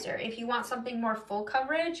moisturizer. If you want something more full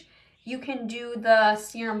coverage, you can do the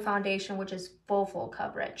serum foundation, which is full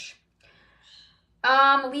coverage.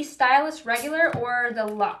 Least Stylish Regular or the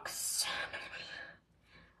Luxe?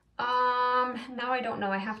 Now I don't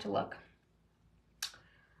know. I have to look.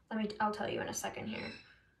 I'll tell you in a second here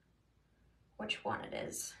which one it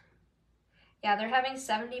is. Yeah, they're having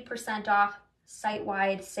 70% off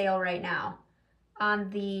site-wide sale right now on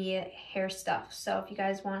the hair stuff. So if you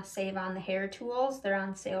guys want to save on the hair tools, they're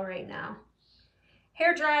on sale right now.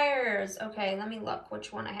 Hair dryers. Okay, let me look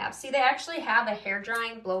which one I have. See, they actually have a hair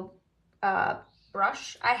drying blow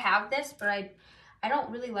brush. I have this, but I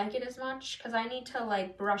don't really like it as much because I need to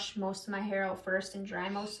like brush most of my hair out first and dry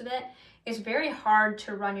most of it. It's very hard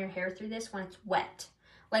to run your hair through this when it's wet.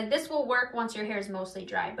 Like this will work once your hair is mostly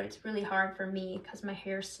dry, but it's really hard for me because my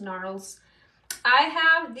hair snarls. I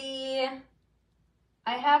have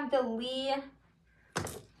the Lee,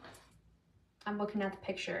 I'm looking at the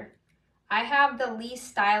picture. I have the Lee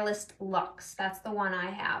Stylist Luxe. That's the one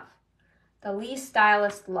I have. The Lee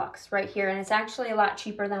Stylist Luxe right here. And it's actually a lot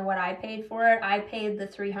cheaper than what I paid for it. I paid the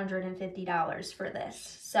 $350 for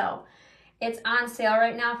this. So it's on sale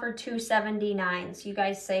right now for $279. So you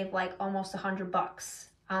guys save like almost $100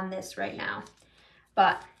 on this right now.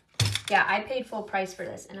 But yeah, I paid full price for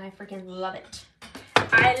this and I freaking love it.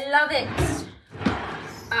 I love it.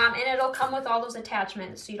 And it'll come with all those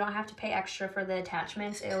attachments. So you don't have to pay extra for the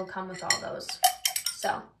attachments. It'll come with all those.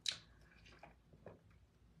 So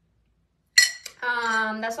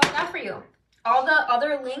that's all I got for you. All the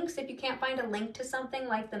other links, if you can't find a link to something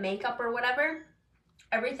like the makeup or whatever,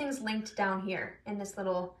 everything's linked down here in this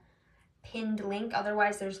little pinned link.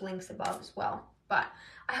 Otherwise, there's links above as well. But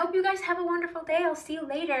I hope you guys have a wonderful day. I'll see you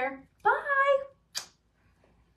later. Bye.